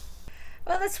you?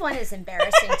 Well, this one is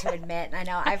embarrassing to admit. I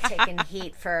know I've taken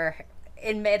heat for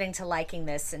admitting to liking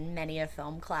this in many a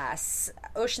film class.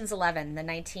 Ocean's 11, the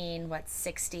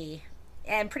 1960,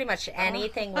 and pretty much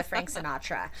anything with Frank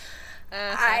Sinatra.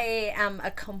 I am a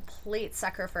complete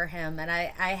sucker for him, and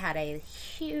I had a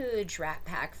huge Rat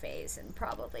Pack phase in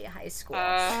probably high school.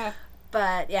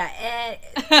 But yeah,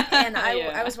 and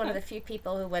I was one of the few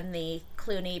people who, when the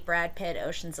Clooney, Brad Pitt,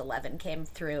 Ocean's 11 came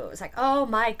through, it was like, oh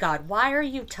my God, why are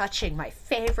you touching my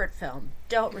favorite film?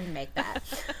 Don't remake that.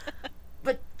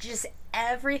 But just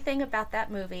everything about that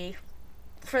movie,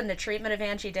 from the treatment of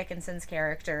Angie Dickinson's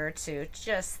character to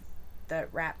just the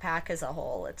Rat Pack as a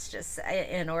whole, it's just,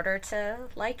 in order to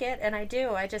like it, and I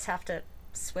do, I just have to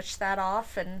switch that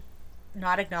off and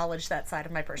not acknowledge that side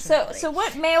of my personality. So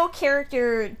what male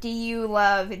character do you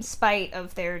love in spite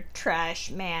of their trash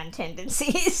man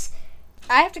tendencies?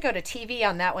 I have to go to TV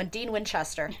on that one. Dean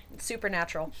Winchester,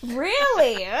 Supernatural.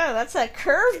 Really? Oh, that's a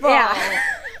curveball. Yeah.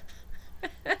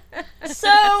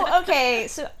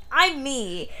 So I'm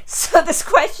me. So this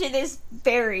question is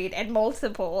varied and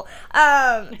multiple.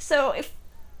 So if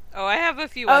I have a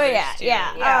few others, too.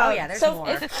 Yeah. There's so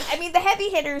more. The heavy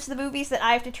hitters, the movies that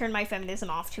I have to turn my feminism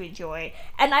off to enjoy.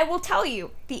 And I will tell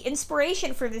you, the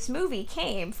inspiration for this movie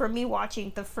came from me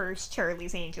watching the first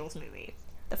Charlie's Angels movie.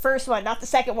 The first one, not the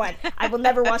second one. I will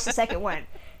never watch the second one.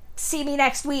 See me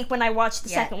next week when I watch the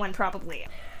second one, probably.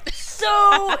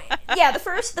 So, yeah, the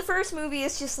first movie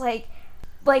is just like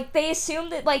they assume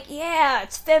that, like, yeah,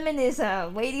 it's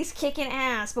feminism, ladies kicking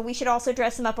ass, but we should also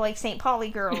dress them up like St. Pauli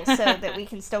girls so that we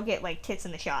can still get, like, tits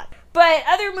in the shot. But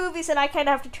other movies that I kind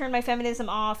of have to turn my feminism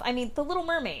off, I mean, The Little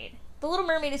Mermaid. The Little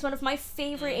Mermaid is one of my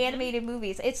favorite animated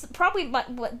movies. It's probably,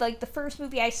 the first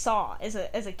movie I saw as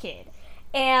a kid.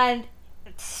 And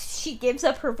she gives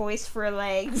up her voice for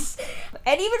legs.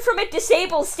 And even from a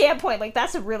disabled standpoint, like,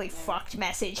 that's a really fucked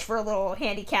message for a little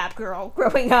handicapped girl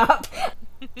growing up.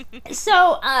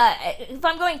 So, if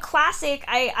I'm going classic,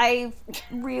 I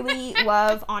really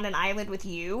love On an Island with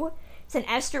You. It's an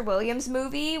Esther Williams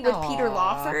movie with Peter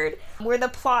Lawford, where the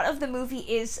plot of the movie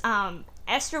is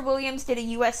Esther Williams did a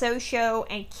USO show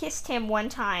and kissed him one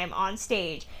time on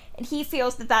stage. And he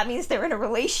feels that means they're in a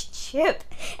relationship.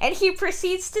 And he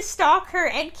proceeds to stalk her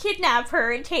and kidnap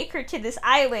her and take her to this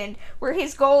island where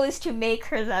his goal is to make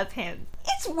her love him.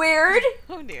 It's weird.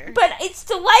 Oh dear. But it's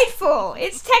delightful.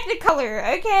 It's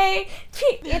Technicolor, okay?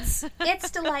 It's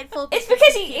delightful. It's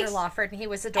because he's Peter Lawford and he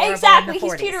was adorable. Exactly, in the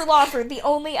 40s. He's Peter Lawford, the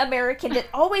only American that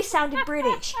always sounded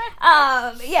British.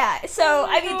 Yeah, so,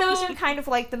 I mean, those are kind of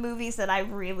like the movies that I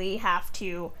really have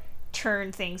to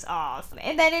turn things off.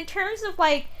 And then in terms of,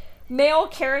 like, male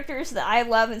characters that I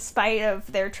love in spite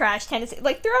of their trash tendency,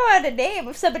 like, throw out a name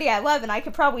of somebody I love and I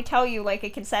could probably tell you, like, a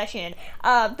concession.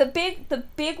 The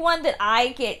big one that I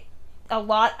get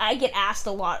asked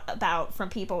a lot about from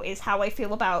people is how I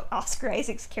feel about Oscar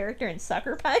Isaac's character in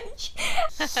Sucker Punch.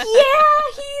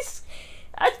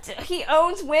 He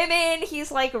owns women,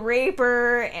 he's like a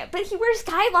raper, but he wears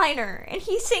guyliner, and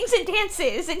he sings and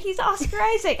dances, and he's Oscar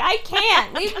Isaac. I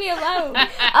can't. Leave me alone.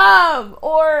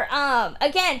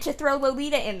 Again, to throw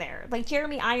Lolita in there, like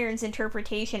Jeremy Irons'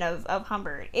 interpretation of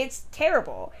Humbert. It's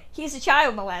terrible. He's a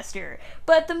child molester.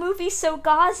 But the movie's so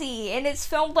gauzy, and it's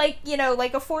filmed like a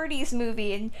 40s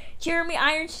movie, and Jeremy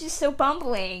Irons is just so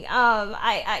bumbling.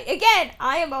 I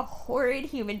am a horrid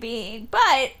human being,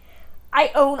 but I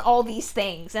own all these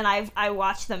things, and I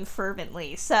watch them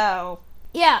fervently, so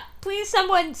yeah, please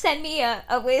someone send me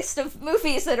a list of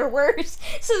movies that are worse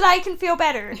so that I can feel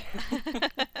better.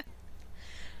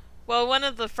 Well, one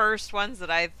of the first ones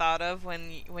that I thought of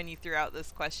when you threw out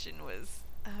this question was,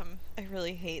 I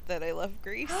really hate that I love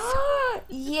Grease.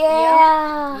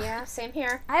 Yeah, same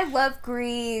here. I love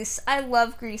Grease. I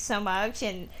love Grease so much,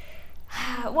 and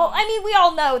well, I mean, we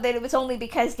all know that it was only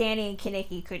because Danny and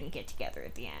Kinnicky couldn't get together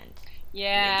at the end.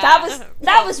 Yeah,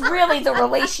 that was really the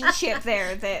relationship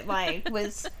there that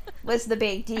was the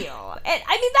big deal. And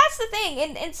I mean, that's the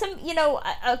thing. And some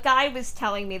a guy was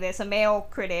telling me this, a male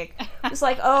critic was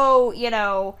like,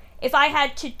 if I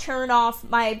had to turn off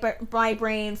my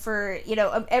brain for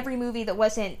every movie that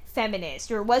wasn't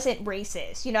feminist or wasn't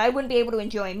racist, I wouldn't be able to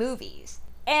enjoy movies.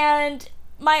 And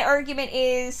my argument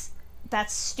is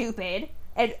that's stupid.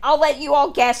 And I'll let you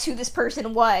all guess who this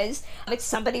person was. It's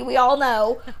somebody we all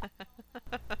know.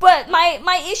 But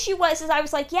my issue was I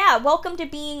was like, yeah, welcome to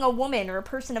being a woman or a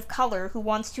person of color who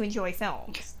wants to enjoy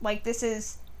films. Like, this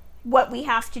is what we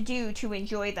have to do to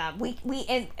enjoy them.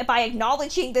 And by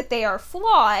acknowledging that they are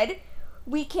flawed,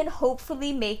 we can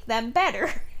hopefully make them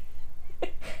better.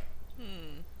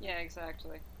 Yeah,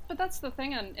 exactly. But that's the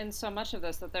thing in so much of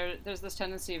this, that there's this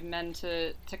tendency of men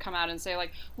to come out and say,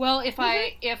 like, well, if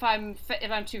I'm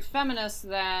too feminist,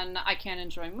 then I can't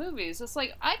enjoy movies. It's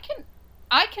like, I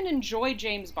can enjoy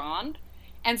James Bond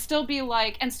and still be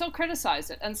like, and still criticize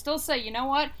it and still say, you know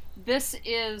what, this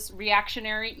is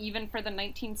reactionary even for the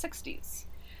 1960s.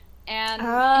 And,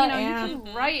 you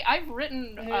can write, I've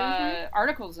written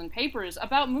articles and papers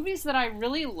about movies that I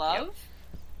really love. Yep.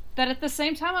 That at the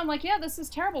same time, I'm like, yeah, this is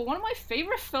terrible. One of my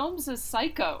favorite films is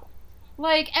Psycho.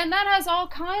 Like, and that has all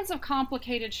kinds of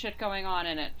complicated shit going on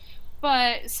in it.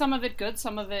 But some of it good,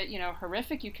 some of it,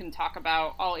 horrific. You can talk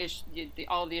about all of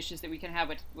the issues that we can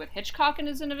have with Hitchcock in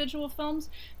his individual films.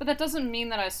 But that doesn't mean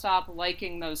that I stop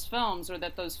liking those films or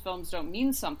that those films don't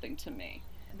mean something to me.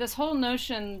 This whole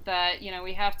notion that,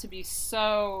 we have to be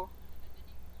so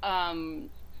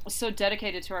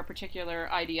dedicated to our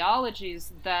particular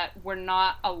ideologies that we're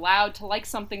not allowed to like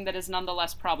something that is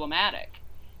nonetheless problematic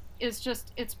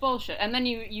it's bullshit. And then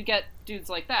you get dudes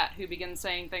like that who begin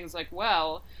saying things like,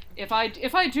 well, if I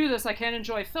do this, I can't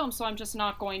enjoy film, so I'm just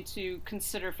not going to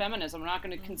consider feminism. I'm not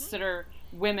going to consider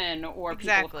women or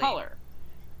people of color.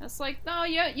 It's like, no,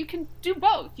 yeah, you can do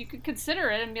both. You could consider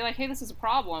it and be like, hey, this is a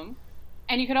problem.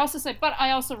 And you could also say, but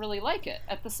I also really like it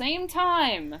at the same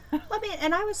time. Well, I mean,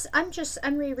 and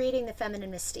I'm rereading The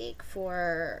Feminine Mystique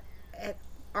for an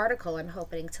article I'm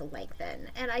hoping to lengthen.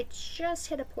 And I just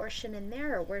hit a portion in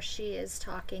there where she is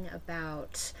talking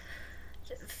about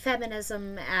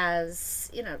feminism as,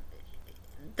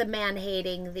 the man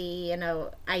hating,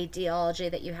 the, ideology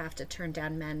that you have to turn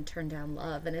down men, turn down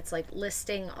love. And it's like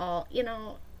listing all,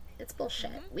 it's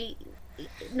bullshit.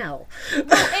 No. Well,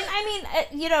 and I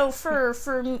mean,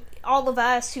 for all of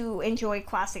us who enjoy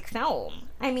classic film,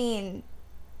 I mean,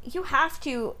 you have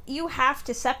to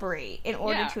separate in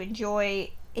order to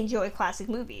enjoy classic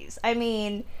movies. I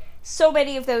mean, so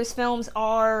many of those films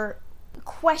are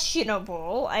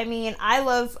questionable. I mean, I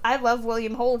love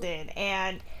William Holden,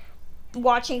 and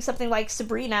watching something like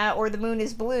Sabrina or The Moon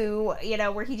is Blue,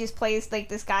 where he just plays like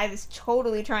this guy that's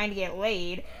totally trying to get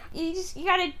laid, you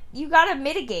gotta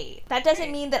mitigate. That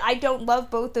doesn't mean that I don't love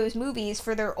both those movies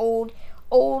for their old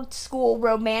school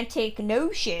romantic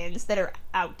notions that are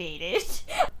outdated.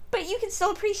 But you can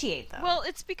still appreciate them. Well,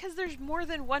 it's because there's more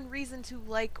than one reason to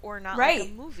like or not like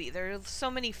a movie. There are so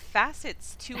many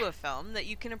facets to a film that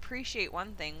you can appreciate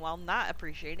one thing while not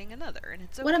appreciating another, and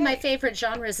it's okay. One of my favorite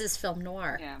genres is film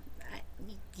noir. Yeah.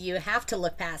 You have to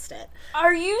look past it.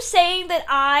 Are you saying that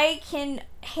I can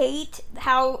hate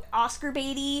how Oscar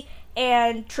baity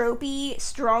and tropey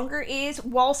Stronger is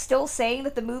while still saying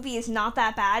that the movie is not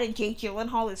that bad and Jake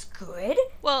Gyllenhaal is good?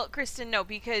 Well, Kristen, no,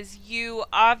 because you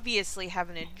obviously have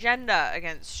an agenda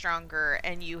against Stronger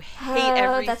and you hate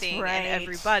everything and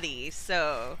everybody,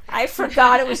 so... I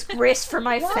forgot it was grist for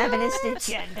my feminist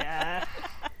agenda.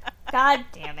 God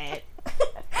damn it.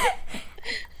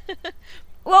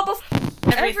 Well,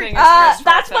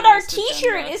 that's what our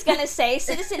t-shirt is going to say.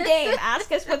 Citizen Dame,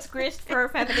 ask us what's grist for our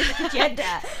feminist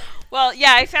agenda. Well,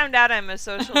 yeah, I found out I'm a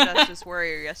social justice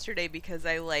warrior yesterday because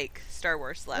I like Star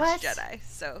Wars Last Jedi,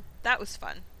 so that was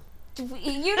fun. You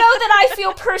know that I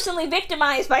feel personally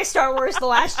victimized by Star Wars The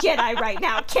Last Jedi right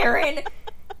now, Karen.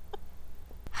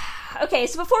 Okay,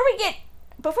 so before we get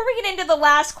into the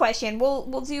last question,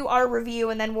 we'll do our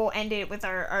review and then we'll end it with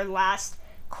our last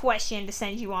question to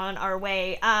send you on our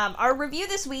way. Our review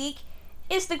this week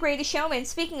is The Greatest Showman.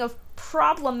 Speaking of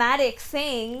problematic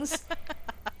things,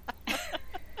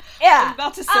 yeah, I'm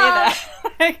about to say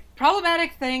that.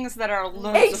 Problematic things that are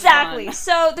loads exactly. of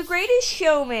fun. So, The Greatest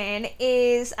Showman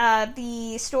is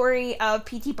the story of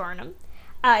P.T. Barnum.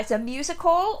 It's a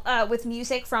musical with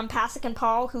music from Pasek and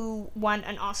Paul, who won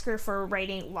an Oscar for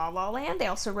writing La La Land. They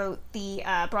also wrote the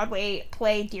Broadway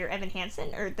play Dear Evan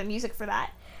Hansen, or the music for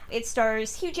that. It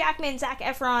stars Hugh Jackman, Zac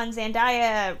Efron,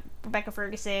 Zendaya, Rebecca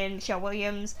Ferguson, Michelle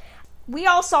Williams. We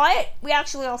all saw it. We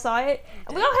actually all saw it.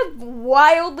 And we all have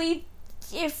wildly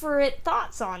different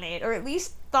thoughts on it, or at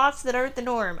least thoughts that aren't the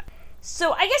norm.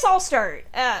 So I guess I'll start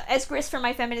as grist for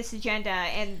my feminist agenda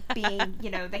and being,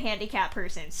 the handicapped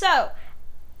person. So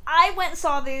I went and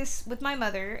saw this with my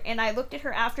mother, and I looked at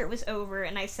her after it was over,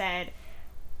 and I said,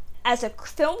 as a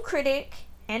film critic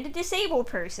and a disabled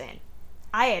person,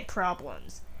 I had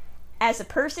problems. As a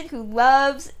person who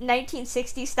loves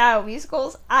 1960s style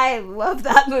musicals, I love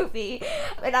that movie.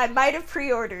 And I might have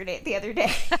pre-ordered it the other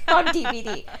day on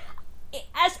DVD.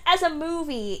 As a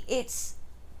movie, it's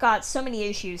got so many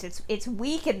issues. It's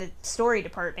weak in the story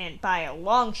department by a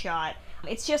long shot.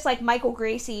 It's just like Michael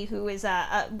Gracie, who is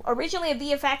originally a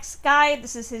VFX guy.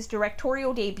 This is his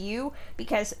directorial debut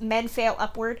because Men Fail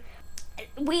Upward.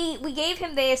 We gave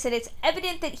him this, and it's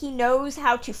evident that he knows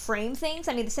how to frame things.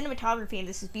 I mean, the cinematography in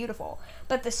this is beautiful,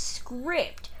 but the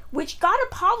script, which got a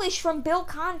polish from Bill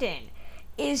Condon,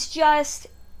 is just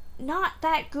not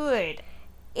that good.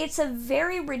 It's a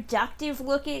very reductive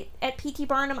look at P.T.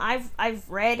 Barnum. I've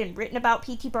read and written about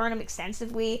P.T. Barnum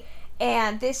extensively,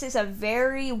 and this is a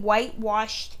very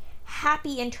whitewashed,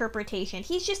 happy interpretation.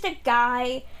 He's just a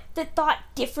guy that thought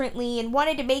differently and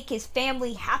wanted to make his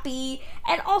family happy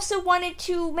and also wanted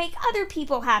to make other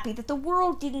people happy that the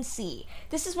world didn't see.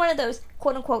 This is one of those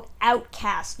quote-unquote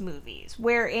outcast movies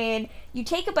wherein you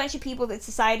take a bunch of people that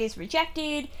society has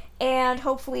rejected and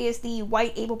hopefully as the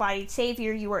white able-bodied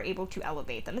savior you are able to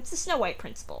elevate them. It's the Snow White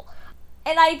principle.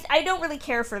 And I don't really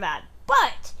care for that.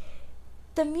 But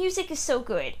the music is so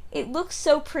good. It looks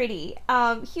so pretty.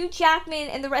 Hugh Jackman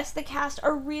and the rest of the cast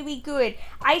are really good.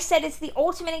 I said it's the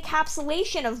ultimate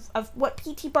encapsulation of what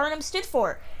P.T. Barnum stood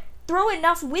for. Throw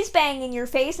enough whiz-bang in your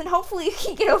face and hopefully you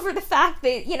can get over the fact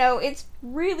that, it's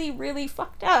really, really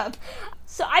fucked up.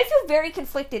 So I feel very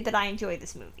conflicted that I enjoy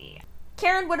this movie.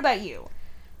 Karen, what about you?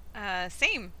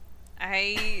 Same.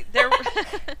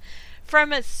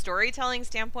 From a storytelling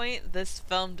standpoint, this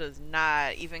film does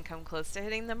not even come close to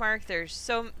hitting the mark. There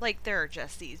are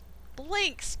just these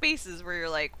blank spaces where you're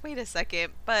like, wait a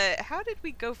second, but how did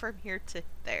we go from here to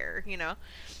there,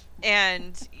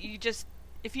 And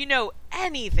if you know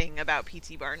anything about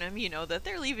P.T. Barnum, you know that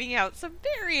they're leaving out some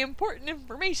very important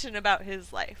information about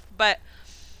his life,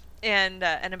 and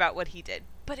about what he did.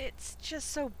 But it's just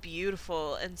so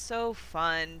beautiful and so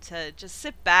fun to just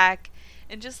sit back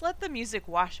and just let the music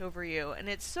wash over you. And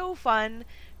it's so fun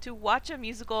to watch a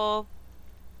musical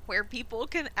where people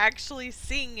can actually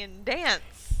sing and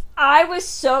dance.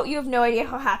 You have no idea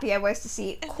how happy I was to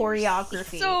see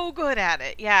choreography. So good at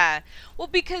it, yeah. Well,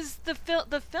 because the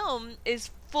film is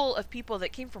full of people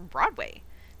that came from Broadway.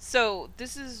 So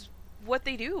this is what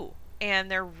they do. And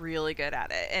they're really good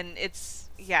at it. And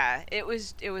it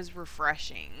was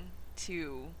refreshing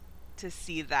to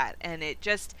see that. And it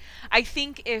just, I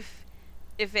think if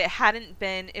it hadn't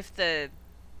been, if the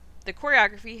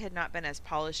choreography had not been as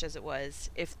polished as it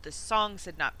was, if the songs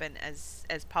had not been as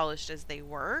polished as they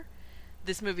were,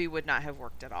 this movie would not have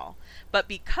worked at all. But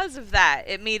because of that,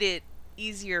 it made it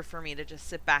easier for me to just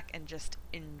sit back and just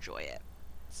enjoy it.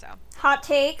 So, hot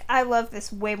take, I love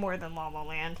this way more than La La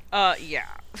Land. Yeah.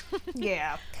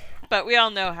 Yeah. But we all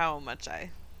know how much I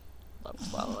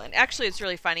love La La Land. Actually, it's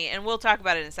really funny, and we'll talk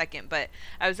about it in a second, but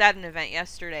I was at an event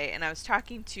yesterday, and I was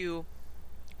talking to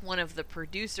one of the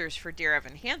producers for Dear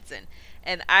Evan Hansen,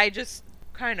 and I just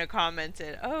kind of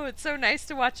commented, oh, it's so nice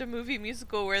to watch a movie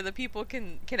musical where the people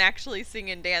can actually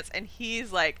sing and dance, and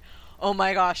he's like, oh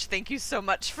my gosh, thank you so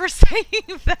much for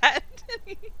saying that.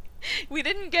 We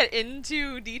didn't get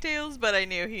into details, but I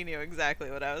knew he knew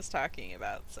exactly what I was talking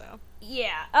about, so.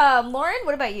 Yeah. Lauren,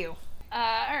 what about you?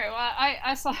 Alright, well,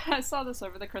 I saw this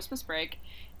over the Christmas break,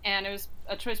 and it was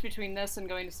a choice between this and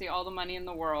going to see All the Money in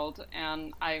the World,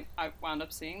 and I wound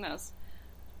up seeing this.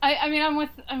 I mean,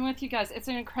 I'm with you guys. It's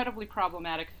an incredibly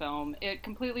problematic film. It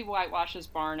completely whitewashes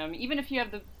Barnum. Even if you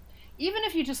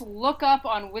just look up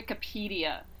on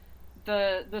Wikipedia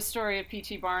the story of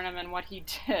P.T. Barnum and what he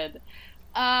did.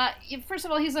 First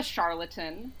of all, he's a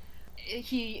charlatan.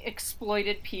 He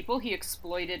exploited people. He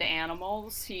exploited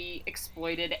animals. He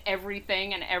exploited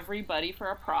everything and everybody for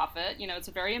a profit. It's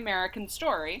a very American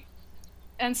story.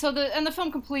 And so the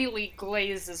film completely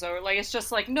glazes over. Like, it's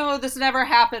just like, no, this never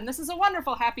happened. This is a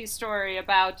wonderful, happy story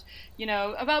about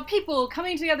people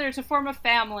coming together to form a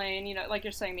family and, like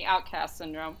you're saying, the outcast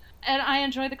syndrome. And I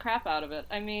enjoy the crap out of it.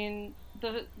 I mean,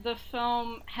 the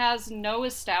film has no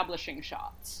establishing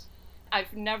shots.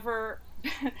 I've never...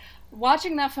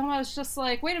 Watching that film, I was just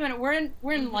like, wait a minute, we're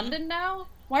in London now?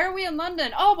 Why are we in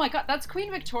London? Oh my god, that's Queen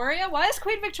Victoria? Why is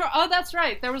Queen Victoria... Oh, that's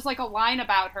right, there was like a line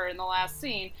about her in the last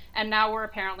scene, and now we're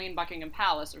apparently in Buckingham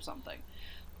Palace or something.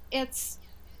 In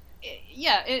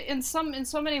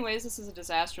so many ways, this is a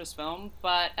disastrous film,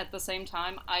 but at the same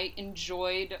time, I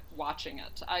enjoyed watching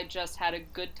it. I just had a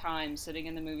good time sitting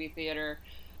in the movie theater,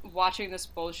 watching this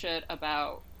bullshit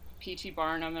about P.T.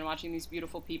 Barnum and watching these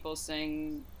beautiful people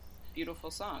sing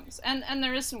beautiful songs. And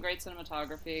there is some great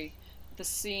cinematography. The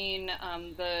scene,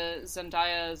 the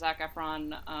Zendaya, Zac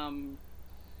Efron...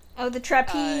 the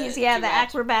trapeze, the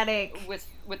acrobatic... With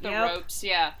the ropes,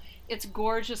 yeah. It's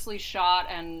gorgeously shot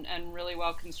and really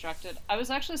well constructed. I was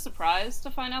actually surprised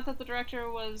to find out that the director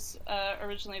was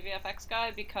originally a VFX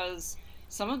guy, because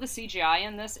some of the CGI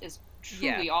in this is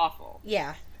truly awful.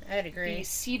 Yeah. I'd agree. The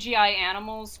CGI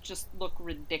animals just look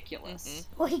ridiculous.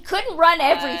 Well, he couldn't run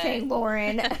everything,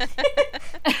 Lauren.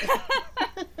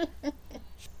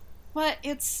 But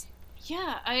it's,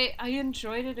 I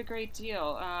enjoyed it a great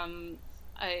deal.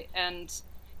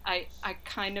 I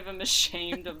kind of am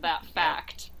ashamed of that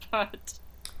fact, but...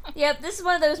 Yep, this is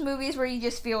one of those movies where you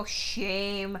just feel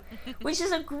shame, which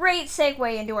is a great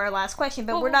segue into our last question,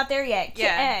 but we're not there yet.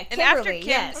 Yeah,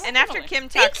 Kimberly, and after Kim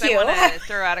talks, Thank you. I want to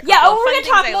throw out a couple we're of fun gonna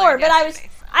talk things more, but yesterday.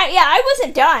 I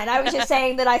wasn't done. I was just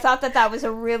saying that I thought that was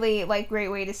a really great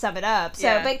way to sum it up. So,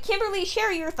 Yeah. But Kimberly,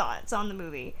 share your thoughts on the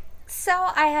movie. So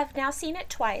I have now seen it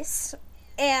twice,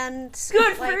 and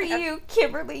Good for you,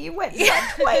 Kimberly. You went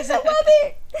twice. I love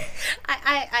it.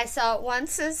 I saw it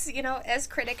once as as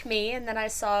critic me, and then I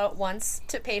saw it once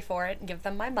to pay for it and give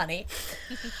them my money.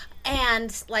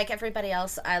 And like everybody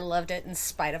else, I loved it in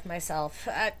spite of myself.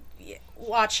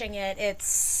 Watching it,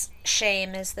 it's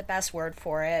shame is the best word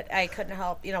for it. I couldn't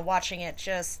help watching it,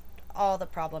 just all the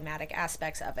problematic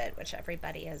aspects of it, which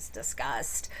everybody has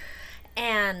discussed,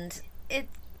 and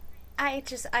I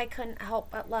couldn't help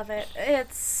but love it.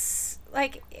 It's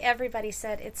like everybody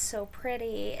said, it's so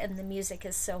pretty and the music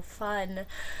is so fun.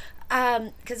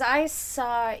 Because I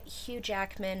saw Hugh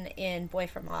Jackman in Boy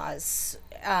from Oz.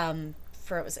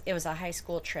 It was a high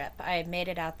school trip. I made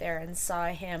it out there and saw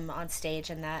him on stage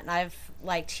in that, and I've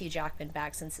liked Hugh Jackman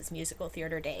back since his musical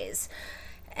theater days.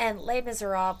 And Les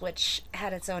Miserables, which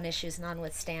had its own issues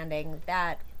notwithstanding,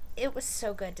 it's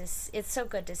so good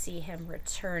to see him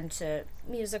return to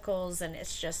musicals, and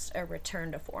it's just a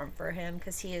return to form for him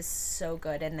because he is so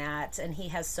good in that, and he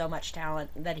has so much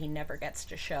talent that he never gets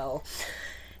to show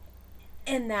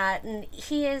in that, and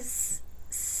he is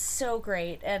so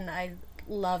great, and I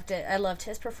loved it. I loved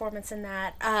his performance in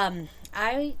that.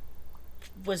 I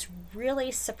was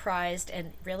really surprised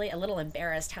and really a little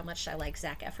embarrassed how much I like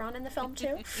Zac Efron in the film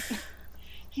too.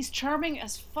 He's charming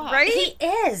as fuck. Right? He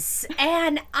is.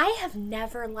 And I have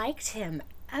never liked him,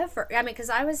 ever. I mean, because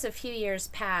I was a few years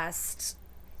past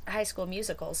High School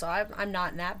Musical, so I'm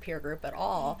not in that peer group at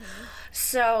all. Mm-hmm.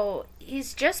 So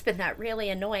he's just been that really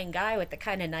annoying guy with the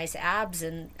kind of nice abs,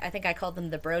 and I think I called them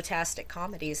the brotastic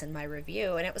comedies in my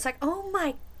review, and it was like, oh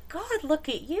my God, look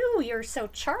at you. You're so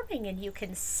charming, and you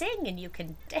can sing, and you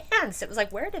can dance. It was like,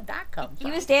 where did that come from?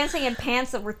 He was dancing in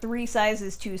pants that were 3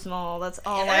 sizes too small. That's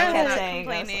all I I'm kept not saying.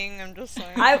 complaining. I'm just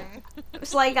saying. I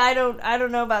was like, I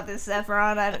don't know about this,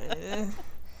 Efron.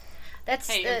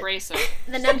 Embrace it.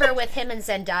 The number with him and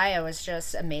Zendaya was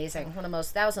just amazing.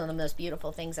 That was one of the most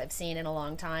beautiful things I've seen in a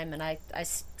long time, and I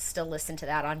still listen to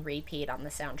that on repeat on the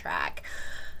soundtrack.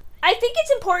 I think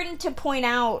it's important to point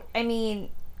out, I mean,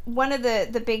 one of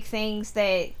the big things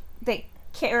that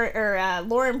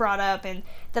Lauren brought up and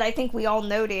that I think we all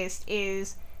noticed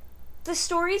is the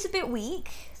story's a bit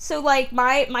weak. So, like,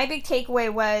 my big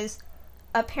takeaway was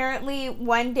apparently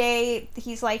one day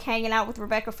he's, like, hanging out with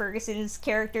Rebecca Ferguson's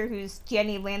character, who's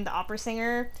Jenny Lind, the opera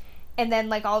singer, and then,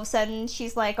 like, all of a sudden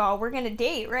she's like, oh, we're gonna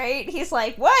date, right? He's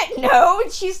like, what? No!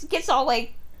 And she gets all,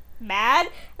 like, mad.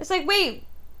 It's like, wait,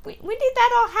 when did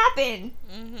that all happen?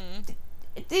 Mm-hmm.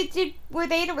 Were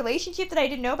they in a relationship that I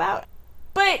didn't know about?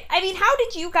 But, I mean, how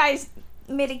did you guys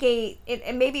mitigate,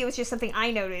 and maybe it was just something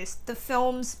I noticed, the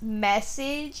film's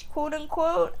message, quote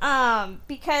unquote?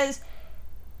 Because,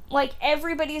 like,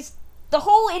 the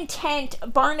whole intent,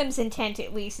 Barnum's intent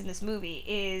at least in this movie,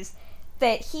 is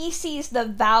that he sees the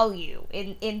value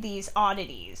in these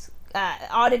oddities.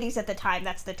 Oddities at the time,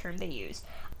 that's the term they use.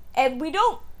 And we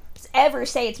don't ever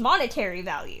say it's monetary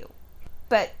value.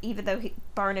 But even though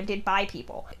Barnum did buy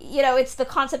people, it's the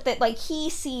concept that, like, he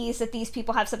sees that these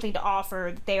people have something to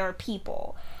offer, that they are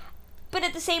people. But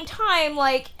at the same time,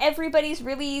 like, everybody's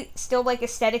really still, like,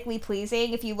 aesthetically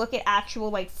pleasing. If you look at actual,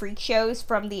 like, freak shows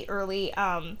from the early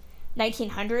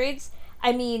 1900s,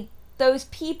 I mean, those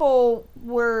people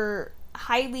were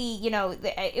highly,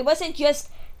 it wasn't just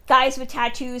guys with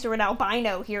tattoos or an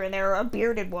albino here and there or a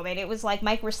bearded woman. It was, like,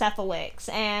 microcephalics.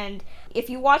 And if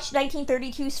you watch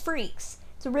 1932's Freaks,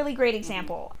 it's a really great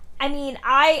example. I mean,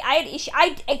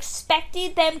 I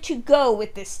expected them to go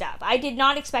with this stuff. I did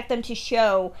not expect them to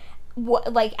show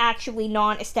what, like, actually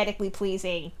non-aesthetically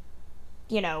pleasing,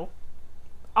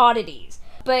 oddities.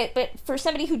 But for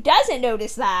somebody who doesn't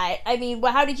notice that, I mean,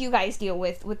 how did you guys deal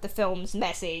with the film's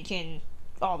message and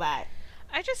all that?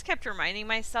 I just kept reminding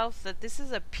myself that this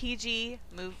is a PG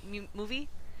movie,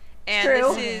 and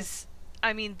True. this is,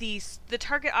 I mean, the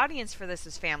target audience for this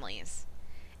is families.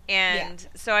 And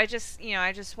so I just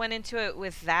went into it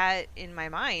with that in my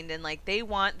mind, and like they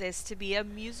want this to be a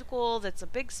musical that's a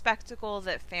big spectacle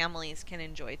that families can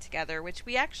enjoy together, which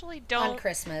we actually don't on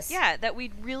Christmas. Yeah, that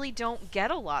we really don't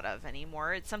get a lot of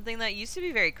anymore. It's something that used to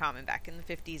be very common back in the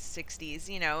 50s, 60s,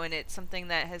 and it's something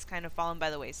that has kind of fallen by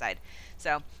the wayside.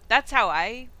 So that's how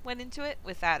I went into it,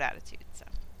 with that attitude. So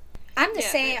I'm the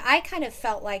same. I kind of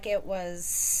felt like it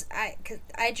was. I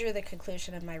drew the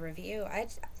conclusion in my review.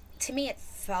 To me, it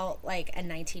felt like a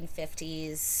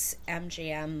 1950s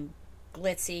MGM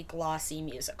glitzy, glossy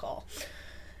musical.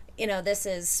 This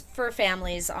is for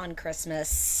families on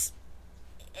Christmas.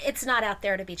 It's not out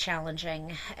there to be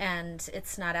challenging, and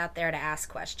it's not out there to ask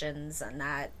questions, and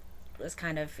that was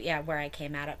kind of, where I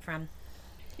came at it from.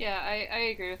 Yeah,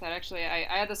 I agree with that. Actually, I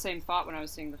had the same thought when I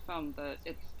was seeing the film, that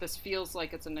this feels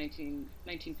like it's a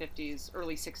 1950s,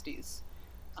 early 60s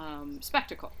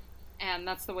spectacle, and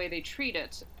that's the way they treat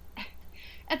it.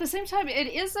 At the same time, it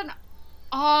is an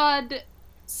odd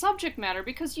subject matter,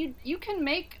 because you can even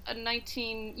make a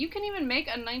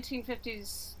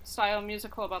 1950s style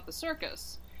musical about the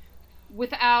circus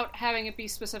without having it be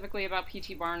specifically about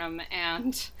P.T. Barnum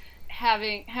and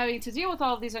having to deal with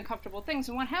all of these uncomfortable things.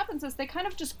 And what happens is they kind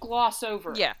of just gloss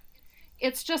over it. Yeah.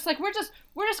 It's just like we're just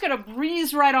going to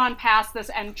breeze right on past this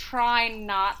and try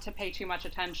not to pay too much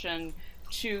attention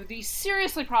to the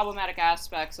seriously problematic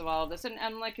aspects of all of this.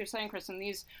 And like you're saying, Kristen,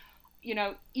 these,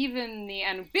 even the,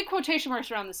 and big quotation marks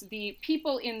around this, the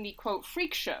people in the, quote,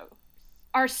 freak show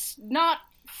are not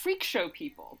freak show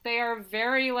people. They are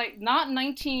very, not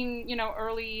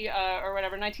early, or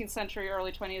whatever, 19th century,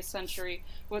 early 20th century,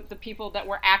 with the people that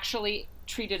were actually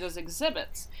treated as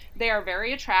exhibits. They are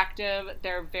very attractive.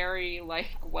 They're very,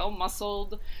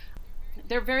 well-muscled.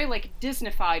 They're very,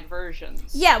 Disney-fied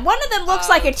versions. Yeah, one of them looks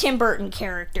like a Tim Burton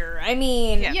character. I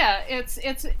mean... Yeah,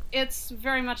 it's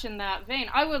very much in that vein.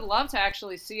 I would love to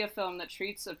actually see a film that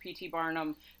treats a P.T.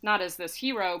 Barnum not as this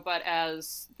hero, but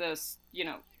as this,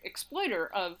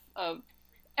 exploiter of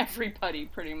everybody,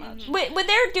 pretty much. When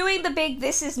they're doing the big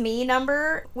 "This Is Me"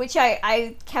 number, which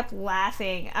I kept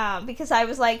laughing, because I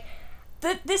was like,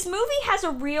 this movie has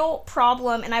a real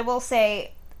problem, and I will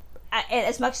say,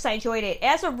 as much as I enjoyed it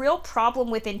has a real problem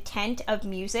with intent of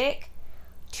music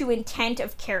to intent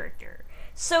of character.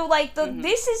 So, the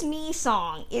This Is Me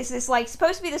song is this,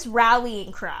 supposed to be this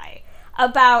rallying cry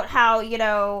about how,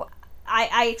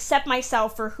 I accept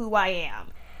myself for who I am.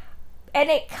 And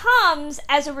it comes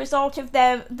as a result of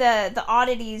them, the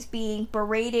oddities being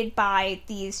berated by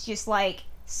these just,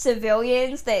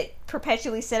 civilians that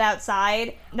perpetually sit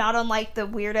outside, not unlike the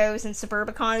weirdos in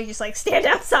Suburbicon who just stand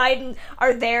outside and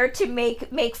are there to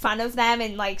make fun of them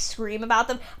and scream about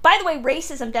them. By the way,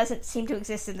 racism doesn't seem to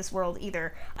exist in this world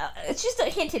either. It's just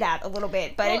hinted at a little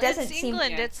bit, but it doesn't seem.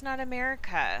 England. It's not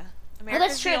America.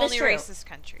 America's the only racist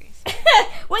countries.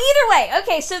 Well, either way,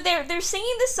 okay. So they're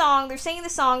singing the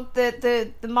song.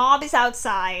 The mob is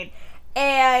outside,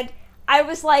 and I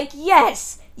was like,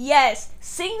 yes,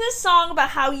 sing this song about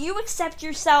how you accept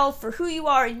yourself for who you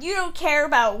are and you don't care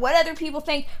about what other people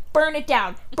think. Burn it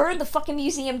down. Burn the fucking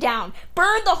museum down.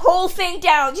 Burn the whole thing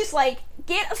down. Just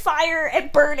get a fire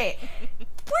and burn it.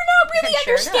 We're not really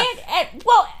understanding.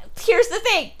 Well, here's the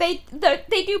thing. They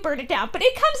do burn it down, but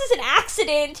it comes as an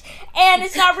accident and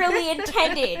it's not really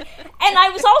intended. And I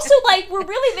was also we're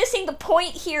really missing the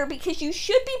point here, because you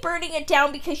should be burning it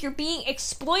down because you're being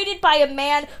exploited by a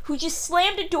man who just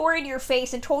slammed a door in your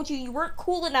face and told you weren't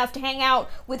cool enough to hang out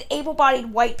with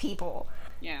able-bodied white people.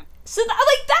 Yeah. So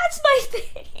that's my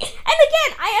thing. And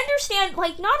again, I understand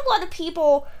not a lot of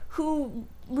people who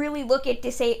really look at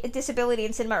disability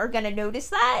in cinema are going to notice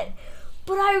that.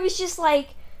 But I was just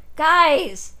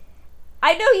guys,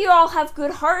 I know you all have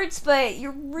good hearts, but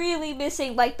you're really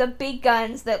missing the big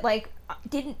guns that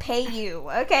didn't pay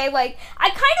you, okay? I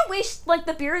kind of wish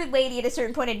the bearded lady at a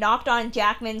certain point had knocked on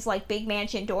Jackman's big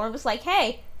mansion door and was like,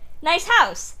 hey, nice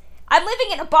house. I'm living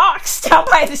in a box down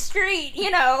by the street,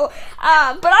 but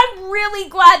I'm really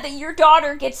glad that your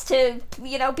daughter gets to,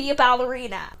 be a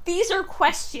ballerina. These are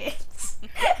questions.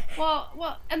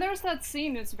 Well, and there's that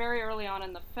scene that's very early on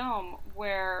in the film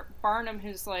where Barnum,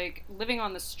 who's living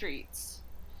on the streets,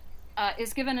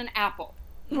 is given an apple,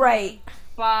 right,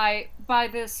 by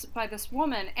this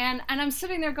woman, and I'm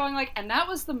sitting there going and that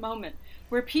was the moment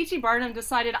where P.T. Barnum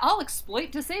decided, I'll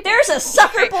exploit disabled There's people. A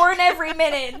sucker born every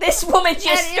minute. This woman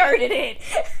just started it.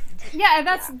 Yeah, and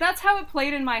that's how it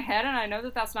played in my head, and I know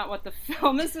that that's not what the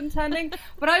film is intending,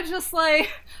 but I was just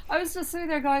sitting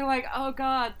there going oh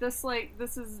god, this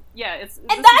is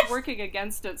working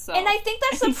against itself. And I think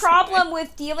that's the problem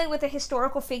with dealing with a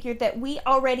historical figure that we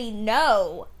already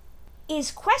know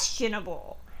is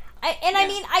questionable. I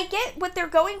mean, I get what they're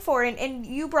going for, and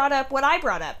you brought up what I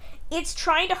brought up. It's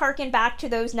trying to harken back to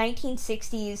those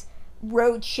 1960s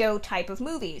roadshow type of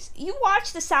movies. You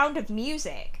watch The Sound of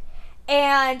Music,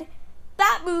 and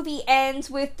that movie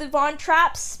ends with the Von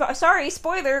Trapps, sorry,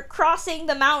 spoiler, crossing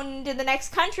the mountain to the next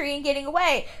country and getting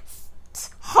away.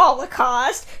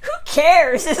 Holocaust, who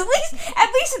cares? At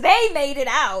least they made it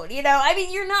out, you know? I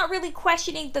mean, you're not really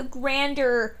questioning the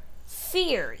grander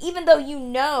fear, even though you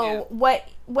know what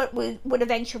would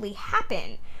eventually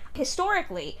happen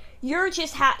historically. You're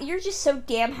just so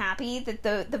damn happy that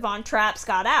the Von Trapps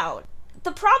got out.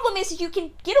 The problem is you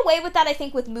can get away with that, I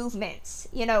think, with movements,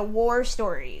 you know, war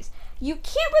stories. You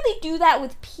can't really do that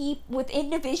with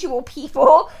individual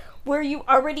people where you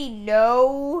already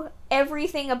know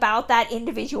everything about that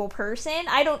individual person.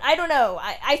 I don't know.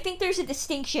 I think there's a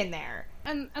distinction there.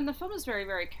 And the film is very,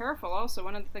 very careful also.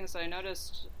 One of the things that I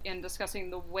noticed in discussing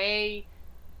the way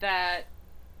that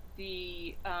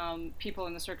the people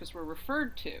in the circus were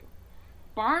referred to,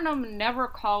 Barnum never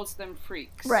calls them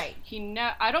freaks. Right.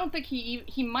 I don't think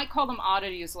he might call them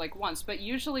oddities like once, but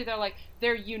usually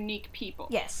they're unique people.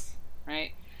 Yes.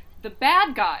 Right? The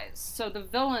bad guys, so the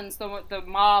villains, the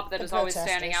mob that is always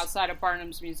standing outside of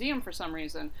Barnum's museum for some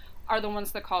reason, are the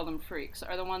ones that call them freaks,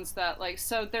 are the ones that, like,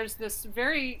 so there's this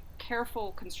very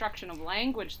careful construction of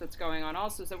language that's going on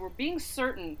also, so that we're being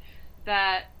certain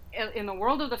that in the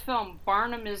world of the film,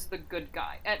 Barnum is the good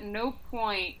guy. At no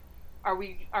point are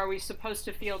we supposed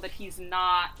to feel that he's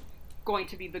not going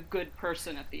to be the good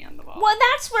person at the end of all. Well,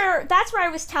 that's where I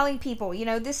was telling people, you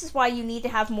know, this is why you need to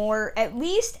have more, at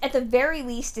the very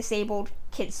least, disabled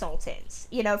consultants.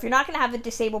 You know, if you're not going to have a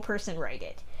disabled person write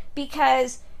it,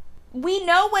 because we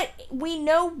know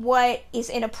what is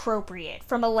inappropriate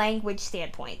from a language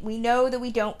standpoint. We know that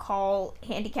we don't call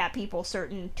handicapped people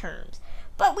certain terms,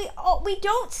 but we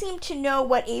don't seem to know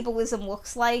what ableism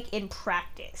looks like in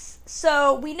practice.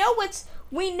 So we know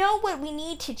what we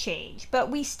need to change,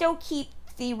 but we still keep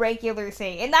the regular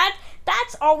thing. And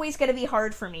that's always going to be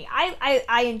hard for me.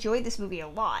 I enjoyed this movie a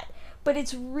lot, but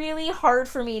it's really hard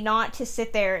for me not to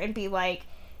sit there and be like,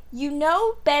 you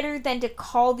know better than to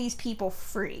call these people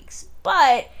freaks.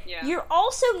 But you're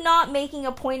also not making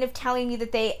a point of telling me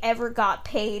that they ever got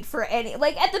paid for any,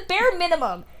 like, at the bare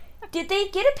minimum, did they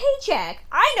get a paycheck?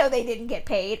 I know they didn't get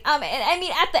paid. And I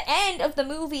mean, at the end of the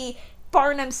movie,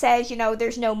 Barnum says, you know,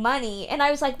 there's no money. And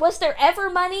I was like, was there ever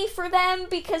money for them?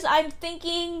 Because I'm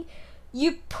thinking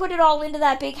you put it all into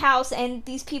that big house and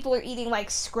these people are eating, like,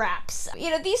 scraps.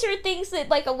 You know, these are things that,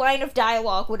 like, a line of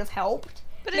dialogue would have helped.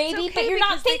 But maybe, it's okay, but you're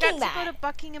not thinking they got that. to go to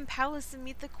Buckingham Palace and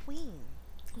meet the Queen.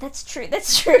 That's true. They got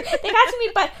to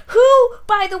meet, but who,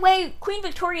 by the way, Queen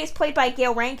Victoria is played by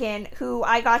Gayle Rankin, who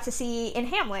I got to see in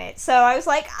Hamlet. So I was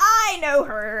like, I know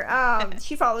her.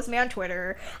 She follows me on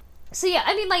Twitter. So yeah,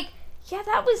 I mean, like, yeah,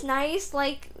 that was nice.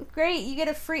 Like, great, you get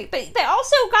a free. But they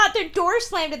also got their door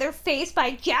slammed in their face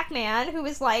by Jackman, who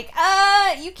was like,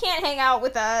 you can't hang out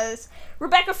with us.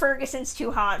 Rebecca Ferguson's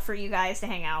too hot for you guys to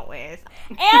hang out with.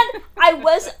 And I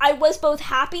was both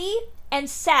happy and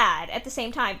sad at the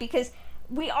same time, because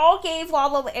we all gave La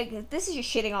La Land, this is just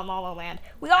shitting on La La Land.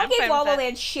 We all gave La La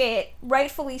Land shit,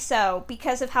 rightfully so,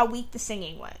 because of how weak the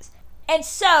singing was. And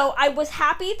so, I was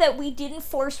happy that we didn't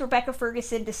force Rebecca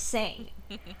Ferguson to sing.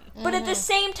 But at the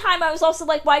same time, I was also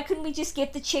like, why couldn't we just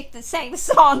get the chick that sang the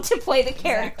song to play the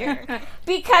character?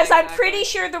 Because I'm pretty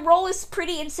sure the role is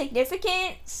pretty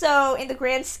insignificant, so in the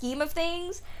grand scheme of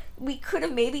things, we could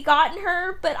have maybe gotten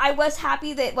her, but I was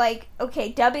happy that, like,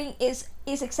 okay, dubbing is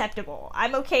acceptable.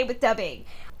 I'm okay with dubbing.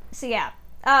 So yeah.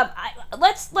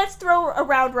 Let's throw a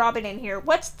round robin in here.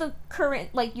 What's the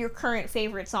current, like, your current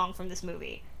favorite song from this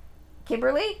movie?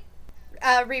 Kimberly?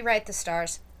 Rewrite the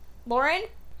Stars. Lauren?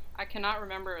 I cannot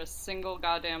remember a single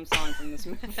goddamn song from this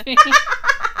movie. You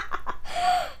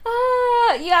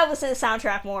gotta listen to the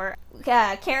soundtrack more.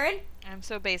 Karen? I'm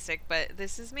so basic, but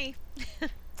this is me.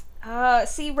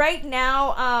 See, right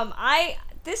now,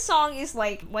 this song is,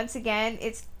 like, once again,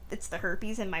 it's the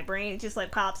herpes in my brain. It just,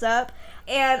 like, pops up.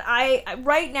 And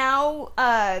right now,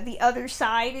 The Other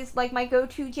Side is, like, my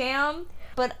go-to jam.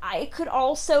 But it could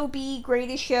also be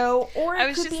Greatest Show, or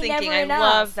it could be Never Enough. I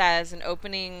love that as an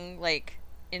opening, like,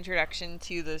 introduction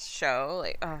to this show.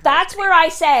 Like, that's where I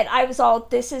said, I was all,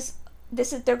 this is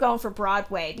they're going for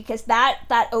Broadway, because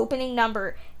that opening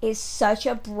number is such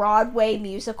a Broadway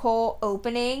musical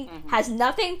opening. Has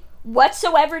nothing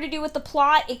whatsoever to do with the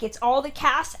plot. It gets all the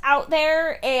cast out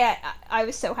there, and I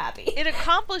was so happy. It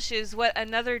accomplishes what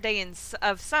Another Day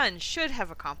of Sun should have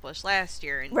accomplished last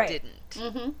year and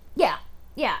didn't. Yeah.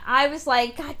 Yeah, I was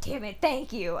like, God damn it,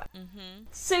 thank you. Mm-hmm.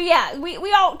 So yeah,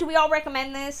 do we all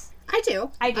recommend this? I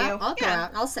do. I do. I'll go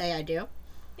out. I'll say I do.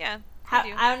 Yeah.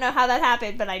 I don't know how that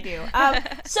happened, but I do.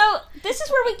 So this is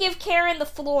where we give Karen the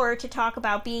floor to talk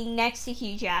about being next to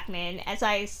Hugh Jackman as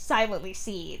I silently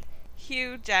seethe.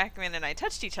 Hugh Jackman and I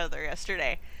touched each other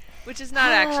yesterday, which is not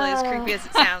actually as creepy as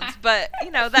it sounds, but,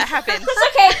 that happened.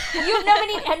 It's okay. You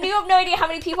have no idea how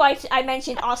many people I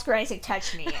mentioned Oscar Isaac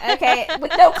touched me, okay?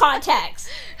 With no context.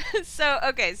 So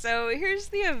here's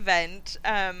the event.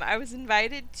 I was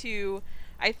invited to,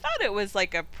 I thought it was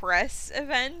like a press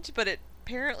event, but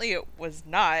apparently it was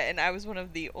not, and I was one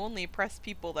of the only press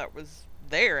people that was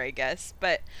there, I guess.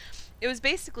 But it was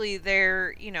basically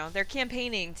they're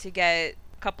campaigning to get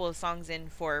a couple of songs in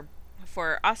for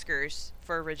Oscars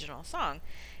for original song.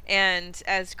 And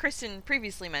as Kristen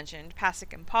previously mentioned,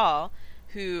 Pasek and Paul,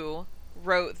 who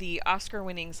wrote the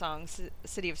Oscar-winning song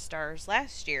City of Stars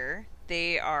last year,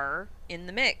 they are in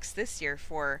the mix this year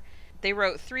they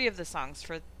wrote 3 of the songs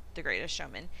for The Greatest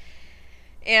Showman.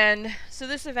 And so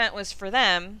this event was for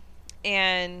them,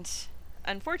 and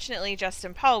unfortunately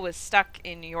Justin Paul was stuck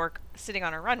in New York sitting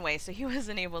on a runway, so he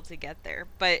wasn't able to get there.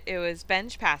 But it was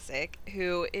Benj Pasek,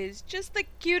 who is just the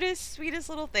cutest, sweetest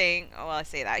little thing. Oh, well, I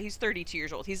say that. He's 32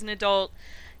 years old. He's an adult.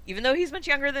 Even though he's much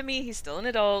younger than me, he's still an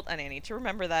adult, and I need to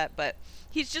remember that. But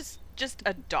he's just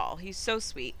a doll. He's so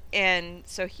sweet. And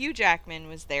so Hugh Jackman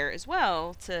was there as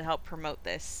well to help promote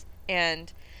this.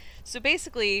 And so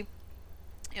basically,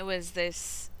 it was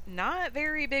this not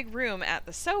very big room at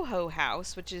the Soho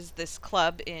House, which is this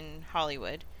club in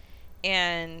Hollywood.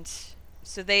 And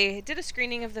so they did a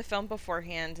screening of the film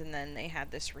beforehand, and then they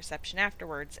had this reception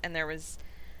afterwards. And there was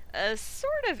a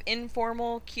sort of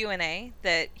informal Q&A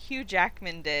that Hugh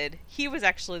Jackman did. He was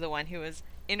actually the one who was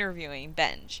interviewing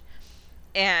Benj.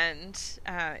 And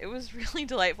it was really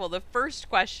delightful. The first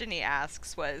question he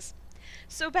asks was,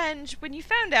 "So Benj, when you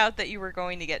found out that you were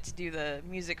going to get to do the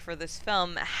music for this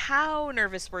film, how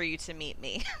nervous were you to meet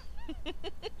me?"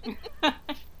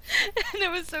 And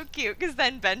it was so cute, because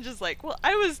then Benj is like, "Well,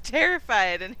 I was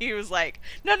terrified." And he was like,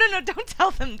 no, don't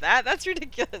tell them that. That's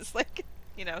ridiculous.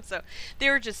 So they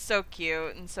were just so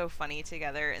cute and so funny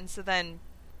together. And so then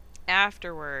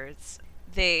afterwards,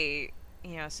 they,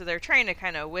 so they're trying to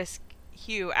kind of whisk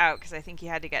Hugh out, because I think he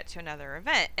had to get to another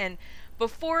event. And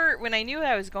when I knew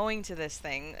I was going to this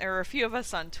thing, there were a few of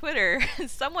us on Twitter,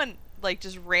 someone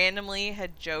just randomly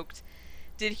had joked,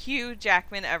 did Hugh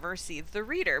Jackman ever see The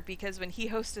Reader? Because when he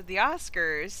hosted the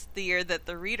Oscars, the year that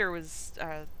The Reader was,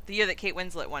 the year that Kate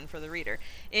Winslet won for The Reader,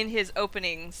 in his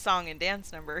opening song and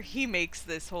dance number, he makes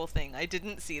this whole thing, "I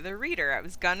didn't see The Reader. I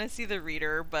was gonna see The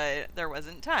Reader, but there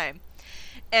wasn't time."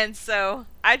 And so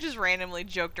I just randomly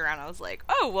joked around. I was like,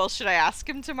 "Oh, well, should I ask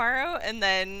him tomorrow?" And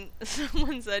then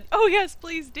someone said, "Oh, yes,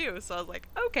 please do." So I was like,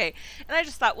 okay. And I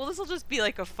just thought, well, this will just be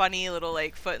a funny little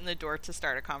foot in the door to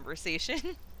start a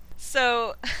conversation.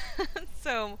 So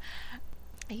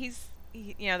he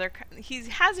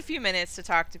has a few minutes to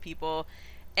talk to people,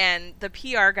 and the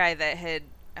PR guy that had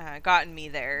gotten me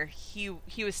there, he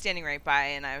was standing right by,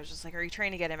 and I was just like, "Are you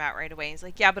trying to get him out right away?" And he's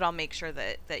like, "Yeah, but I'll make sure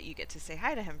that you get to say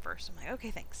hi to him first." I'm like, "Okay,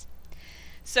 thanks."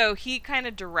 So he kind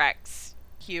of directs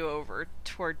Hugh over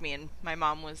toward me, and my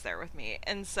mom was there with me,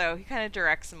 and so he kind of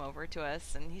directs him over to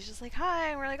us, and he's just like, "Hi,"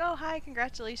 and we're like, "Oh, hi,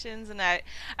 congratulations." And I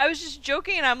was just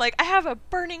joking, and I'm like, "I have a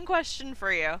burning question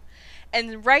for you."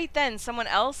 And right then, someone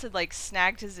else had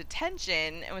snagged his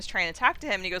attention and was trying to talk to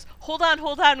him, and he goes, hold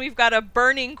on, we've got a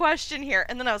burning question here."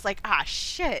 And then I was like, ah,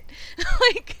 shit.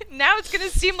 Now it's gonna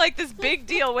seem like this big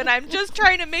deal when I'm just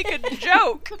trying to make a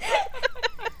joke.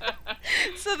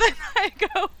 So then I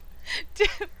go,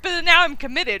 but now I'm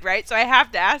committed, right? So I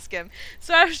have to ask him.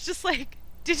 So I was just like,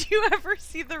 "Did you ever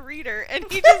see The Reader?"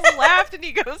 And he just laughed, and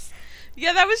he goes,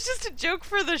 "Yeah, that was just a joke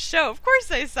for the show. Of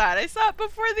course I saw it. I saw it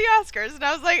before the Oscars." And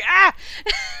I was like, ah!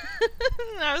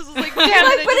 And I was just like, damn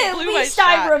it, but at least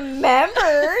I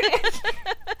remembered.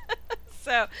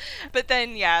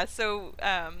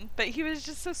 But he was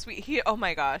just so sweet. Oh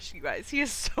my gosh, you guys, he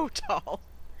is so tall.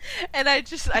 And I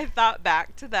thought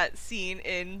back to that scene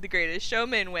in The Greatest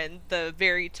Showman when the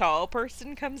very tall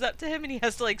person comes up to him and he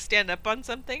has to stand up on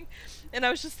something. And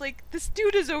I was just like, this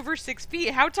dude is over 6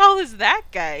 feet. How tall is that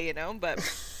guy? But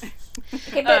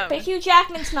okay, but Hugh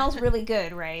Jackman smells really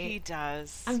good, right? He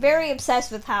does. I'm very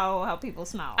obsessed with how people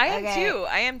smell. I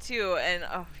am too. And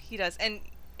he does. And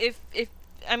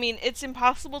it's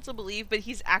impossible to believe, but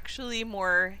he's actually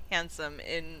more handsome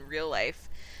in real life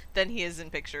than he is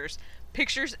in pictures.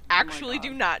 Pictures actually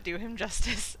do not do him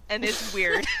justice, and it's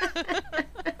weird.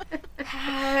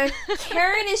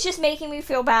 Karen is just making me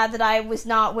feel bad that I was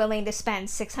not willing to spend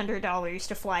 $600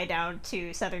 to fly down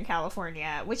to Southern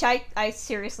California, which I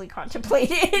seriously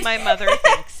contemplated. My mother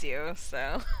thanks you,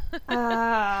 so.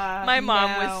 My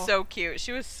mom was so cute.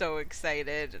 She was so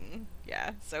excited, and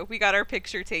yeah, so we got our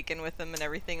picture taken with them and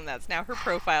everything, and that's now her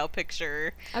profile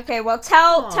picture. Okay, well,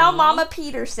 tell Mama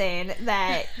Peterson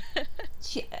that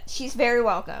she's very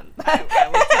welcome. I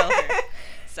will tell her.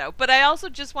 So, but I also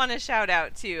just want to shout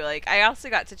out too, like, I also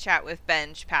got to chat with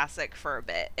Ben Chapasek for a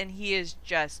bit, and he is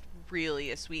just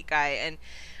really a sweet guy, and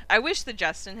I wish that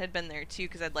Justin had been there too,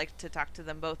 because I'd like to talk to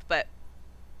them both, but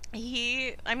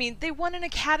they won an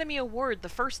Academy Award the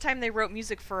first time they wrote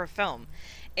music for a film,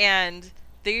 and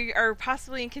they are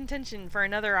possibly in contention for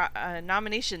another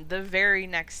nomination the very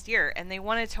next year, and they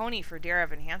won a Tony for Dear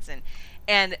Evan Hansen,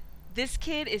 and this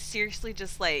kid is seriously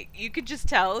just like, you could just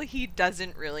tell he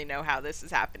doesn't really know how this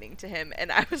is happening to him.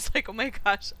 And I was like, oh my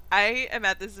gosh, I am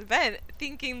at this event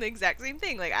thinking the exact same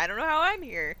thing. Like, I don't know how I'm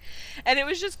here. And it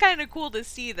was just kind of cool to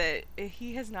see that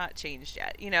he has not changed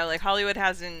yet. You know, like, Hollywood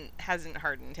hasn't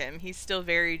hardened him. He's still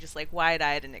very just like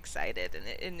wide-eyed and excited.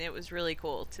 And it was really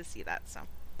cool to see that. So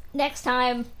next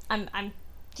time, I'm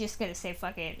just gonna say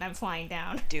fuck it. I'm flying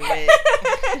down. Do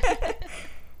it.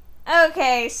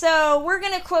 Okay, so we're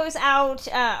gonna close out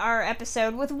our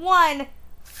episode with one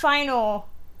final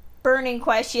burning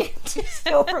question to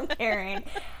steal from Karen.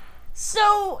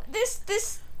 So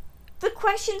the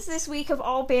questions this week have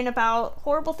all been about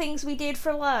horrible things we did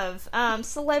for love,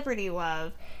 celebrity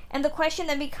love, and the question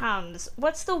then becomes,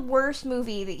 what's the worst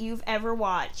movie that you've ever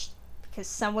watched because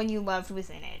someone you loved was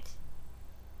in it?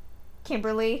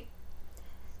 Kimberly?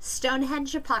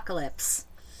 Stonehenge Apocalypse.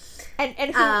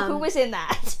 And who was in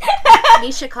that?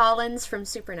 Misha Collins from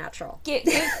Supernatural. Give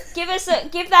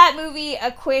that movie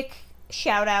a quick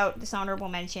shout out, dishonorable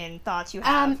mention, thoughts you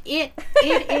have. It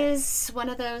is one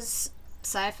of those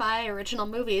sci-fi original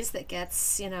movies that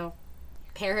gets,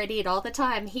 parodied all the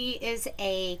time. He is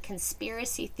a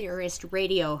conspiracy theorist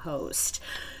radio host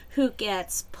who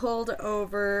gets pulled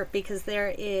over because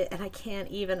there is, and I can't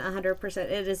even 100%,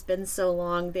 it has been so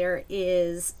long,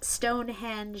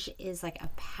 Stonehenge is like a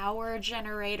power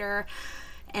generator,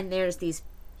 and there's these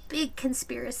big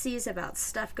conspiracies about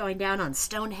stuff going down on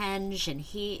Stonehenge, and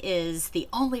he is the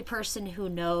only person who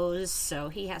knows, so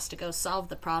he has to go solve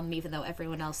the problem even though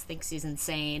everyone else thinks he's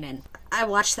insane. And I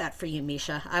watched that for you,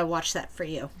 Misha. I watched that for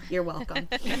you. You're welcome.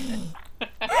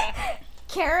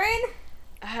 Karen?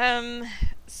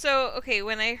 So, okay,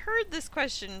 when I heard this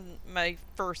question, my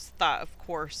first thought, of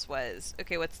course, was,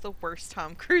 okay, what's the worst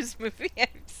Tom Cruise movie I've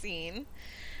seen?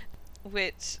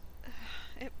 Which,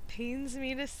 it pains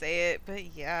me to say it,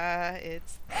 but yeah,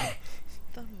 it's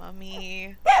The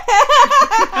Mummy.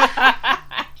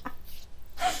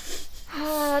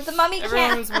 The Mummy Everyone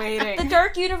can't... was waiting. The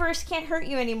dark universe can't hurt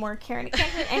you anymore, Karen. It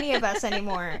can't hurt any of us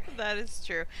anymore. That is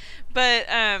true. But,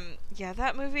 yeah,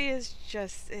 that movie is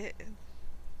just...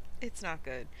 It's not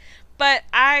good. But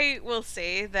I will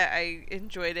say that I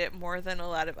enjoyed it more than a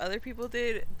lot of other people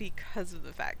did because of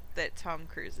the fact that Tom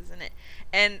Cruise is in it.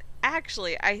 And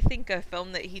actually, I think a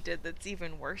film that he did that's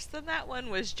even worse than that one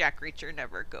was Jack Reacher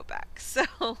Never Go Back.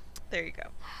 So, there you go.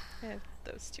 I have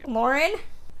those two. Lauren?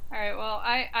 Alright, well,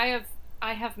 I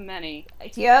have many.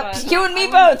 Yep, you and me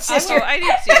both, sister. I do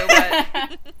too,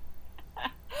 but...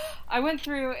 I went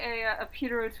through a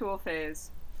Peter O'Toole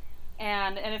phase.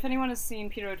 And if anyone has seen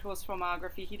Peter O'Toole's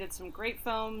filmography, he did some great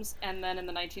films, and then in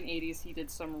the 1980s he did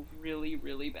some really,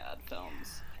 really bad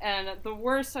films. And the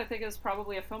worst, I think, is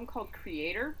probably a film called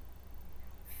Creator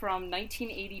from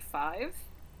 1985,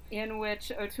 in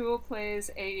which O'Toole plays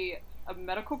a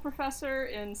medical professor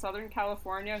in Southern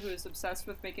California who is obsessed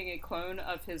with making a clone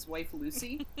of his wife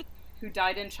Lucy, who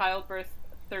died in childbirth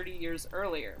 30 years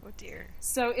earlier. Oh dear.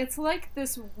 So it's like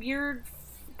this weird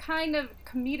kind of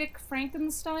comedic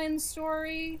Frankenstein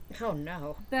story. Oh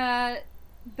no. That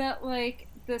like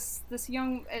this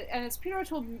young, and it's Peter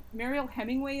O'Toole, Mariel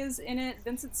Hemingway is in it,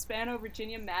 Vincent Spano,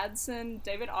 Virginia Madsen,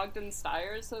 David Ogden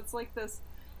Stiers. So it's like this,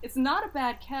 it's not a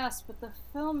bad cast, but the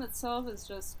film itself is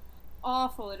just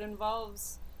awful. It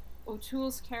involves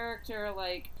O'Toole's character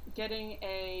like getting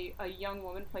a young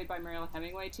woman played by Mariel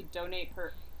Hemingway to donate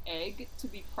her egg to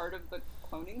be part of the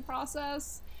cloning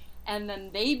process. And then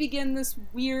they begin this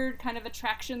weird kind of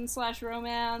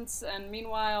attraction/romance, and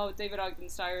meanwhile, David Ogden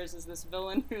Stiers is this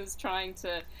villain who's trying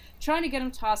to get him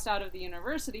tossed out of the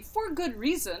university for good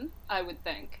reason, I would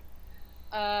think.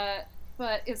 But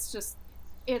it's just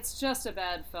a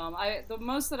bad film. The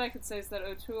most that I could say is that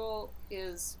O'Toole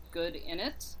is good in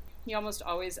it. He almost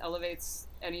always elevates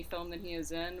any film that he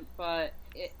is in, but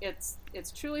it's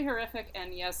truly horrific,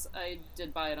 and yes, I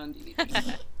did buy it on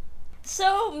DVD.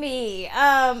 So me,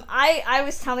 I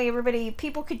was telling everybody,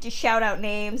 people could just shout out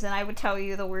names and I would tell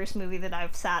you the worst movie that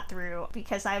I've sat through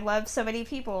because I love so many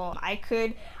people. I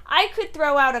could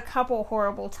throw out a couple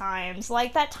horrible times,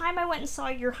 like that time I went and saw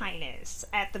Your Highness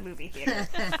at the movie theater.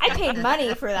 I paid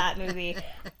money for that movie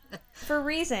for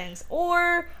reasons.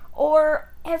 Or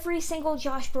every single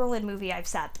Josh Brolin movie I've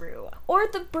sat through. Or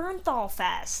the Bernthal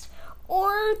Fest.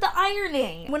 Or The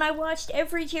Ironing. When I watched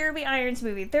every Jeremy Irons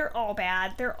movie, they're all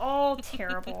bad. They're all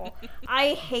terrible.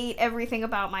 I hate everything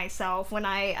about myself when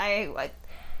I'm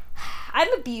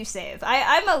abusive.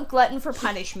 I'm a glutton for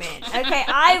punishment. Okay,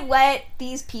 I let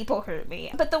these people hurt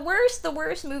me. But the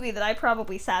worst movie that I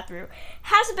probably sat through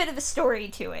has a bit of a story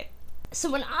to it. So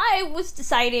when I was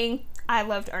deciding I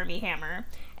loved Armie Hammer,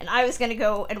 and I was going to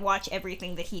go and watch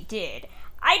everything that he did,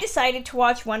 I decided to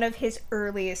watch one of his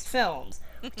earliest films,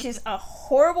 which is a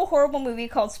horrible, horrible movie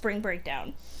called Spring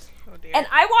Breakdown. Oh dear. And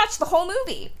I watched the whole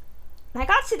movie. And I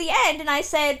got to the end and I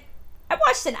said, I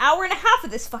watched an hour and a half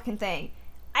of this fucking thing.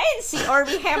 I didn't see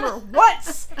Armie Hammer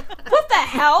once. What the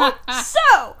hell?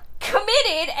 So,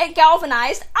 committed and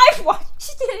galvanized, I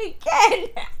watched it again.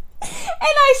 And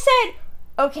I said,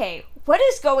 okay, what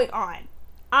is going on?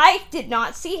 I did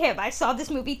not see him. I saw this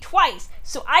movie twice.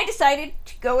 So I decided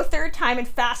to go a third time and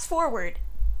fast forward,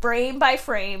 frame by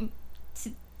frame,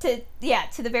 to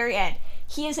the very end.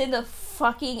 He is in the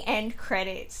fucking end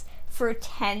credits for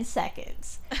 10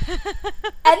 seconds. And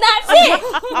that's it!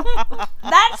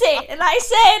 That's it! And I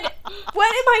said,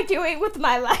 what am I doing with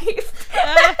my life?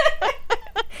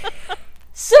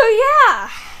 So yeah,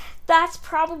 that's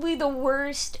probably the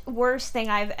worst thing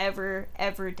I've ever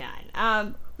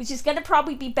done. Which is gonna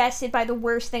probably be bested by the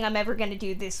worst thing I'm ever gonna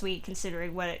do this week,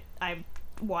 considering what I'm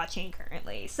watching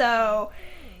currently. So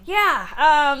yeah,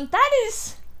 that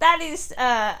is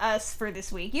us for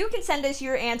this week. You can send us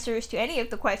your answers to any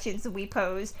of the questions that we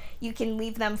pose. You can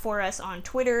leave them for us on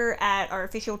Twitter at our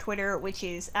official Twitter, which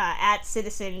is at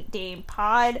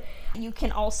CitizenDamePod. You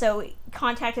can also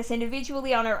contact us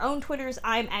individually on our own Twitters.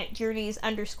 I'm at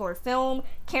Journeys_film.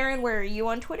 Karen, where are you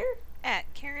on Twitter?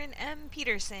 At Karen M.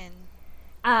 Peterson.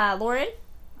 Lauren?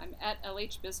 I'm at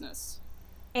LH Business.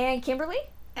 And Kimberly?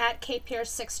 At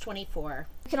KPierce624.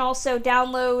 You can also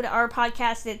download our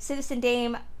podcast at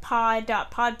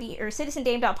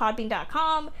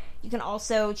citizendamepod.podbean.com. You can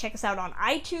also check us out on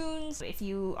iTunes. If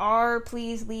you are,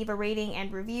 please leave a rating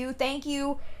and review. Thank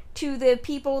you to the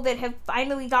people that have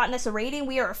finally gotten us a rating.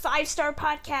 We are a 5-star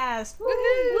podcast.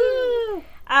 Woo!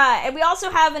 And we also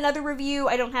have another review.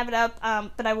 I don't have it up,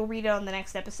 but I will read it on the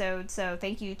next episode. So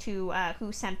thank you to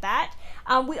who sent that.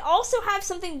 We also have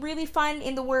something really fun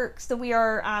in the works that we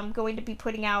are going to be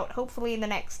putting out, hopefully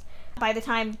by the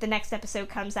time the next episode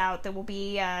comes out, that will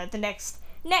be the next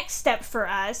step for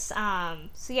us.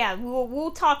 So yeah,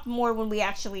 we'll talk more when we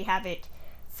actually have it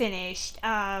finished.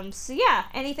 So yeah,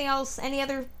 anything else? Any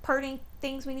other parting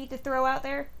things we need to throw out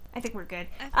there? I think we're good.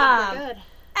 I think we're good.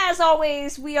 As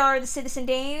always, we are the Citizen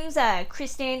Dames,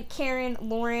 Kristen, Karen,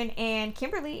 Lauren, and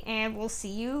Kimberly, and we'll see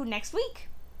you next week.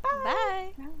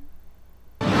 Bye.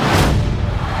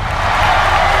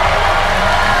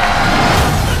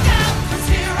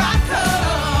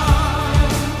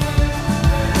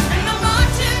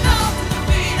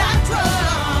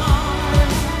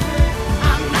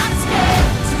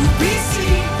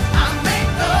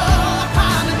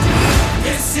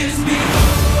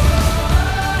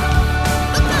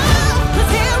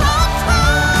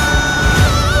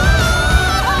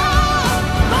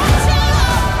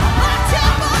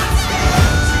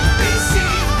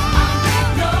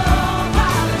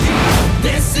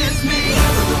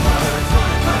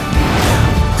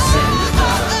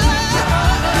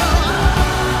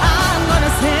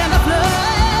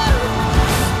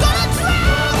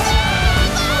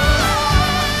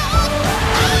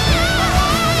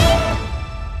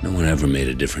 Never made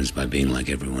a difference by being like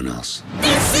everyone else.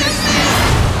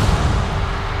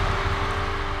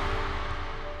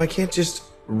 I can't just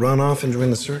run off and join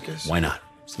the circus. Why not?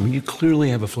 I mean, you clearly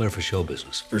have a flair for show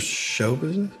business. For show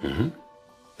business? Mm-hmm.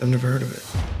 I've never heard of it.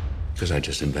 Because I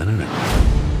just invented it.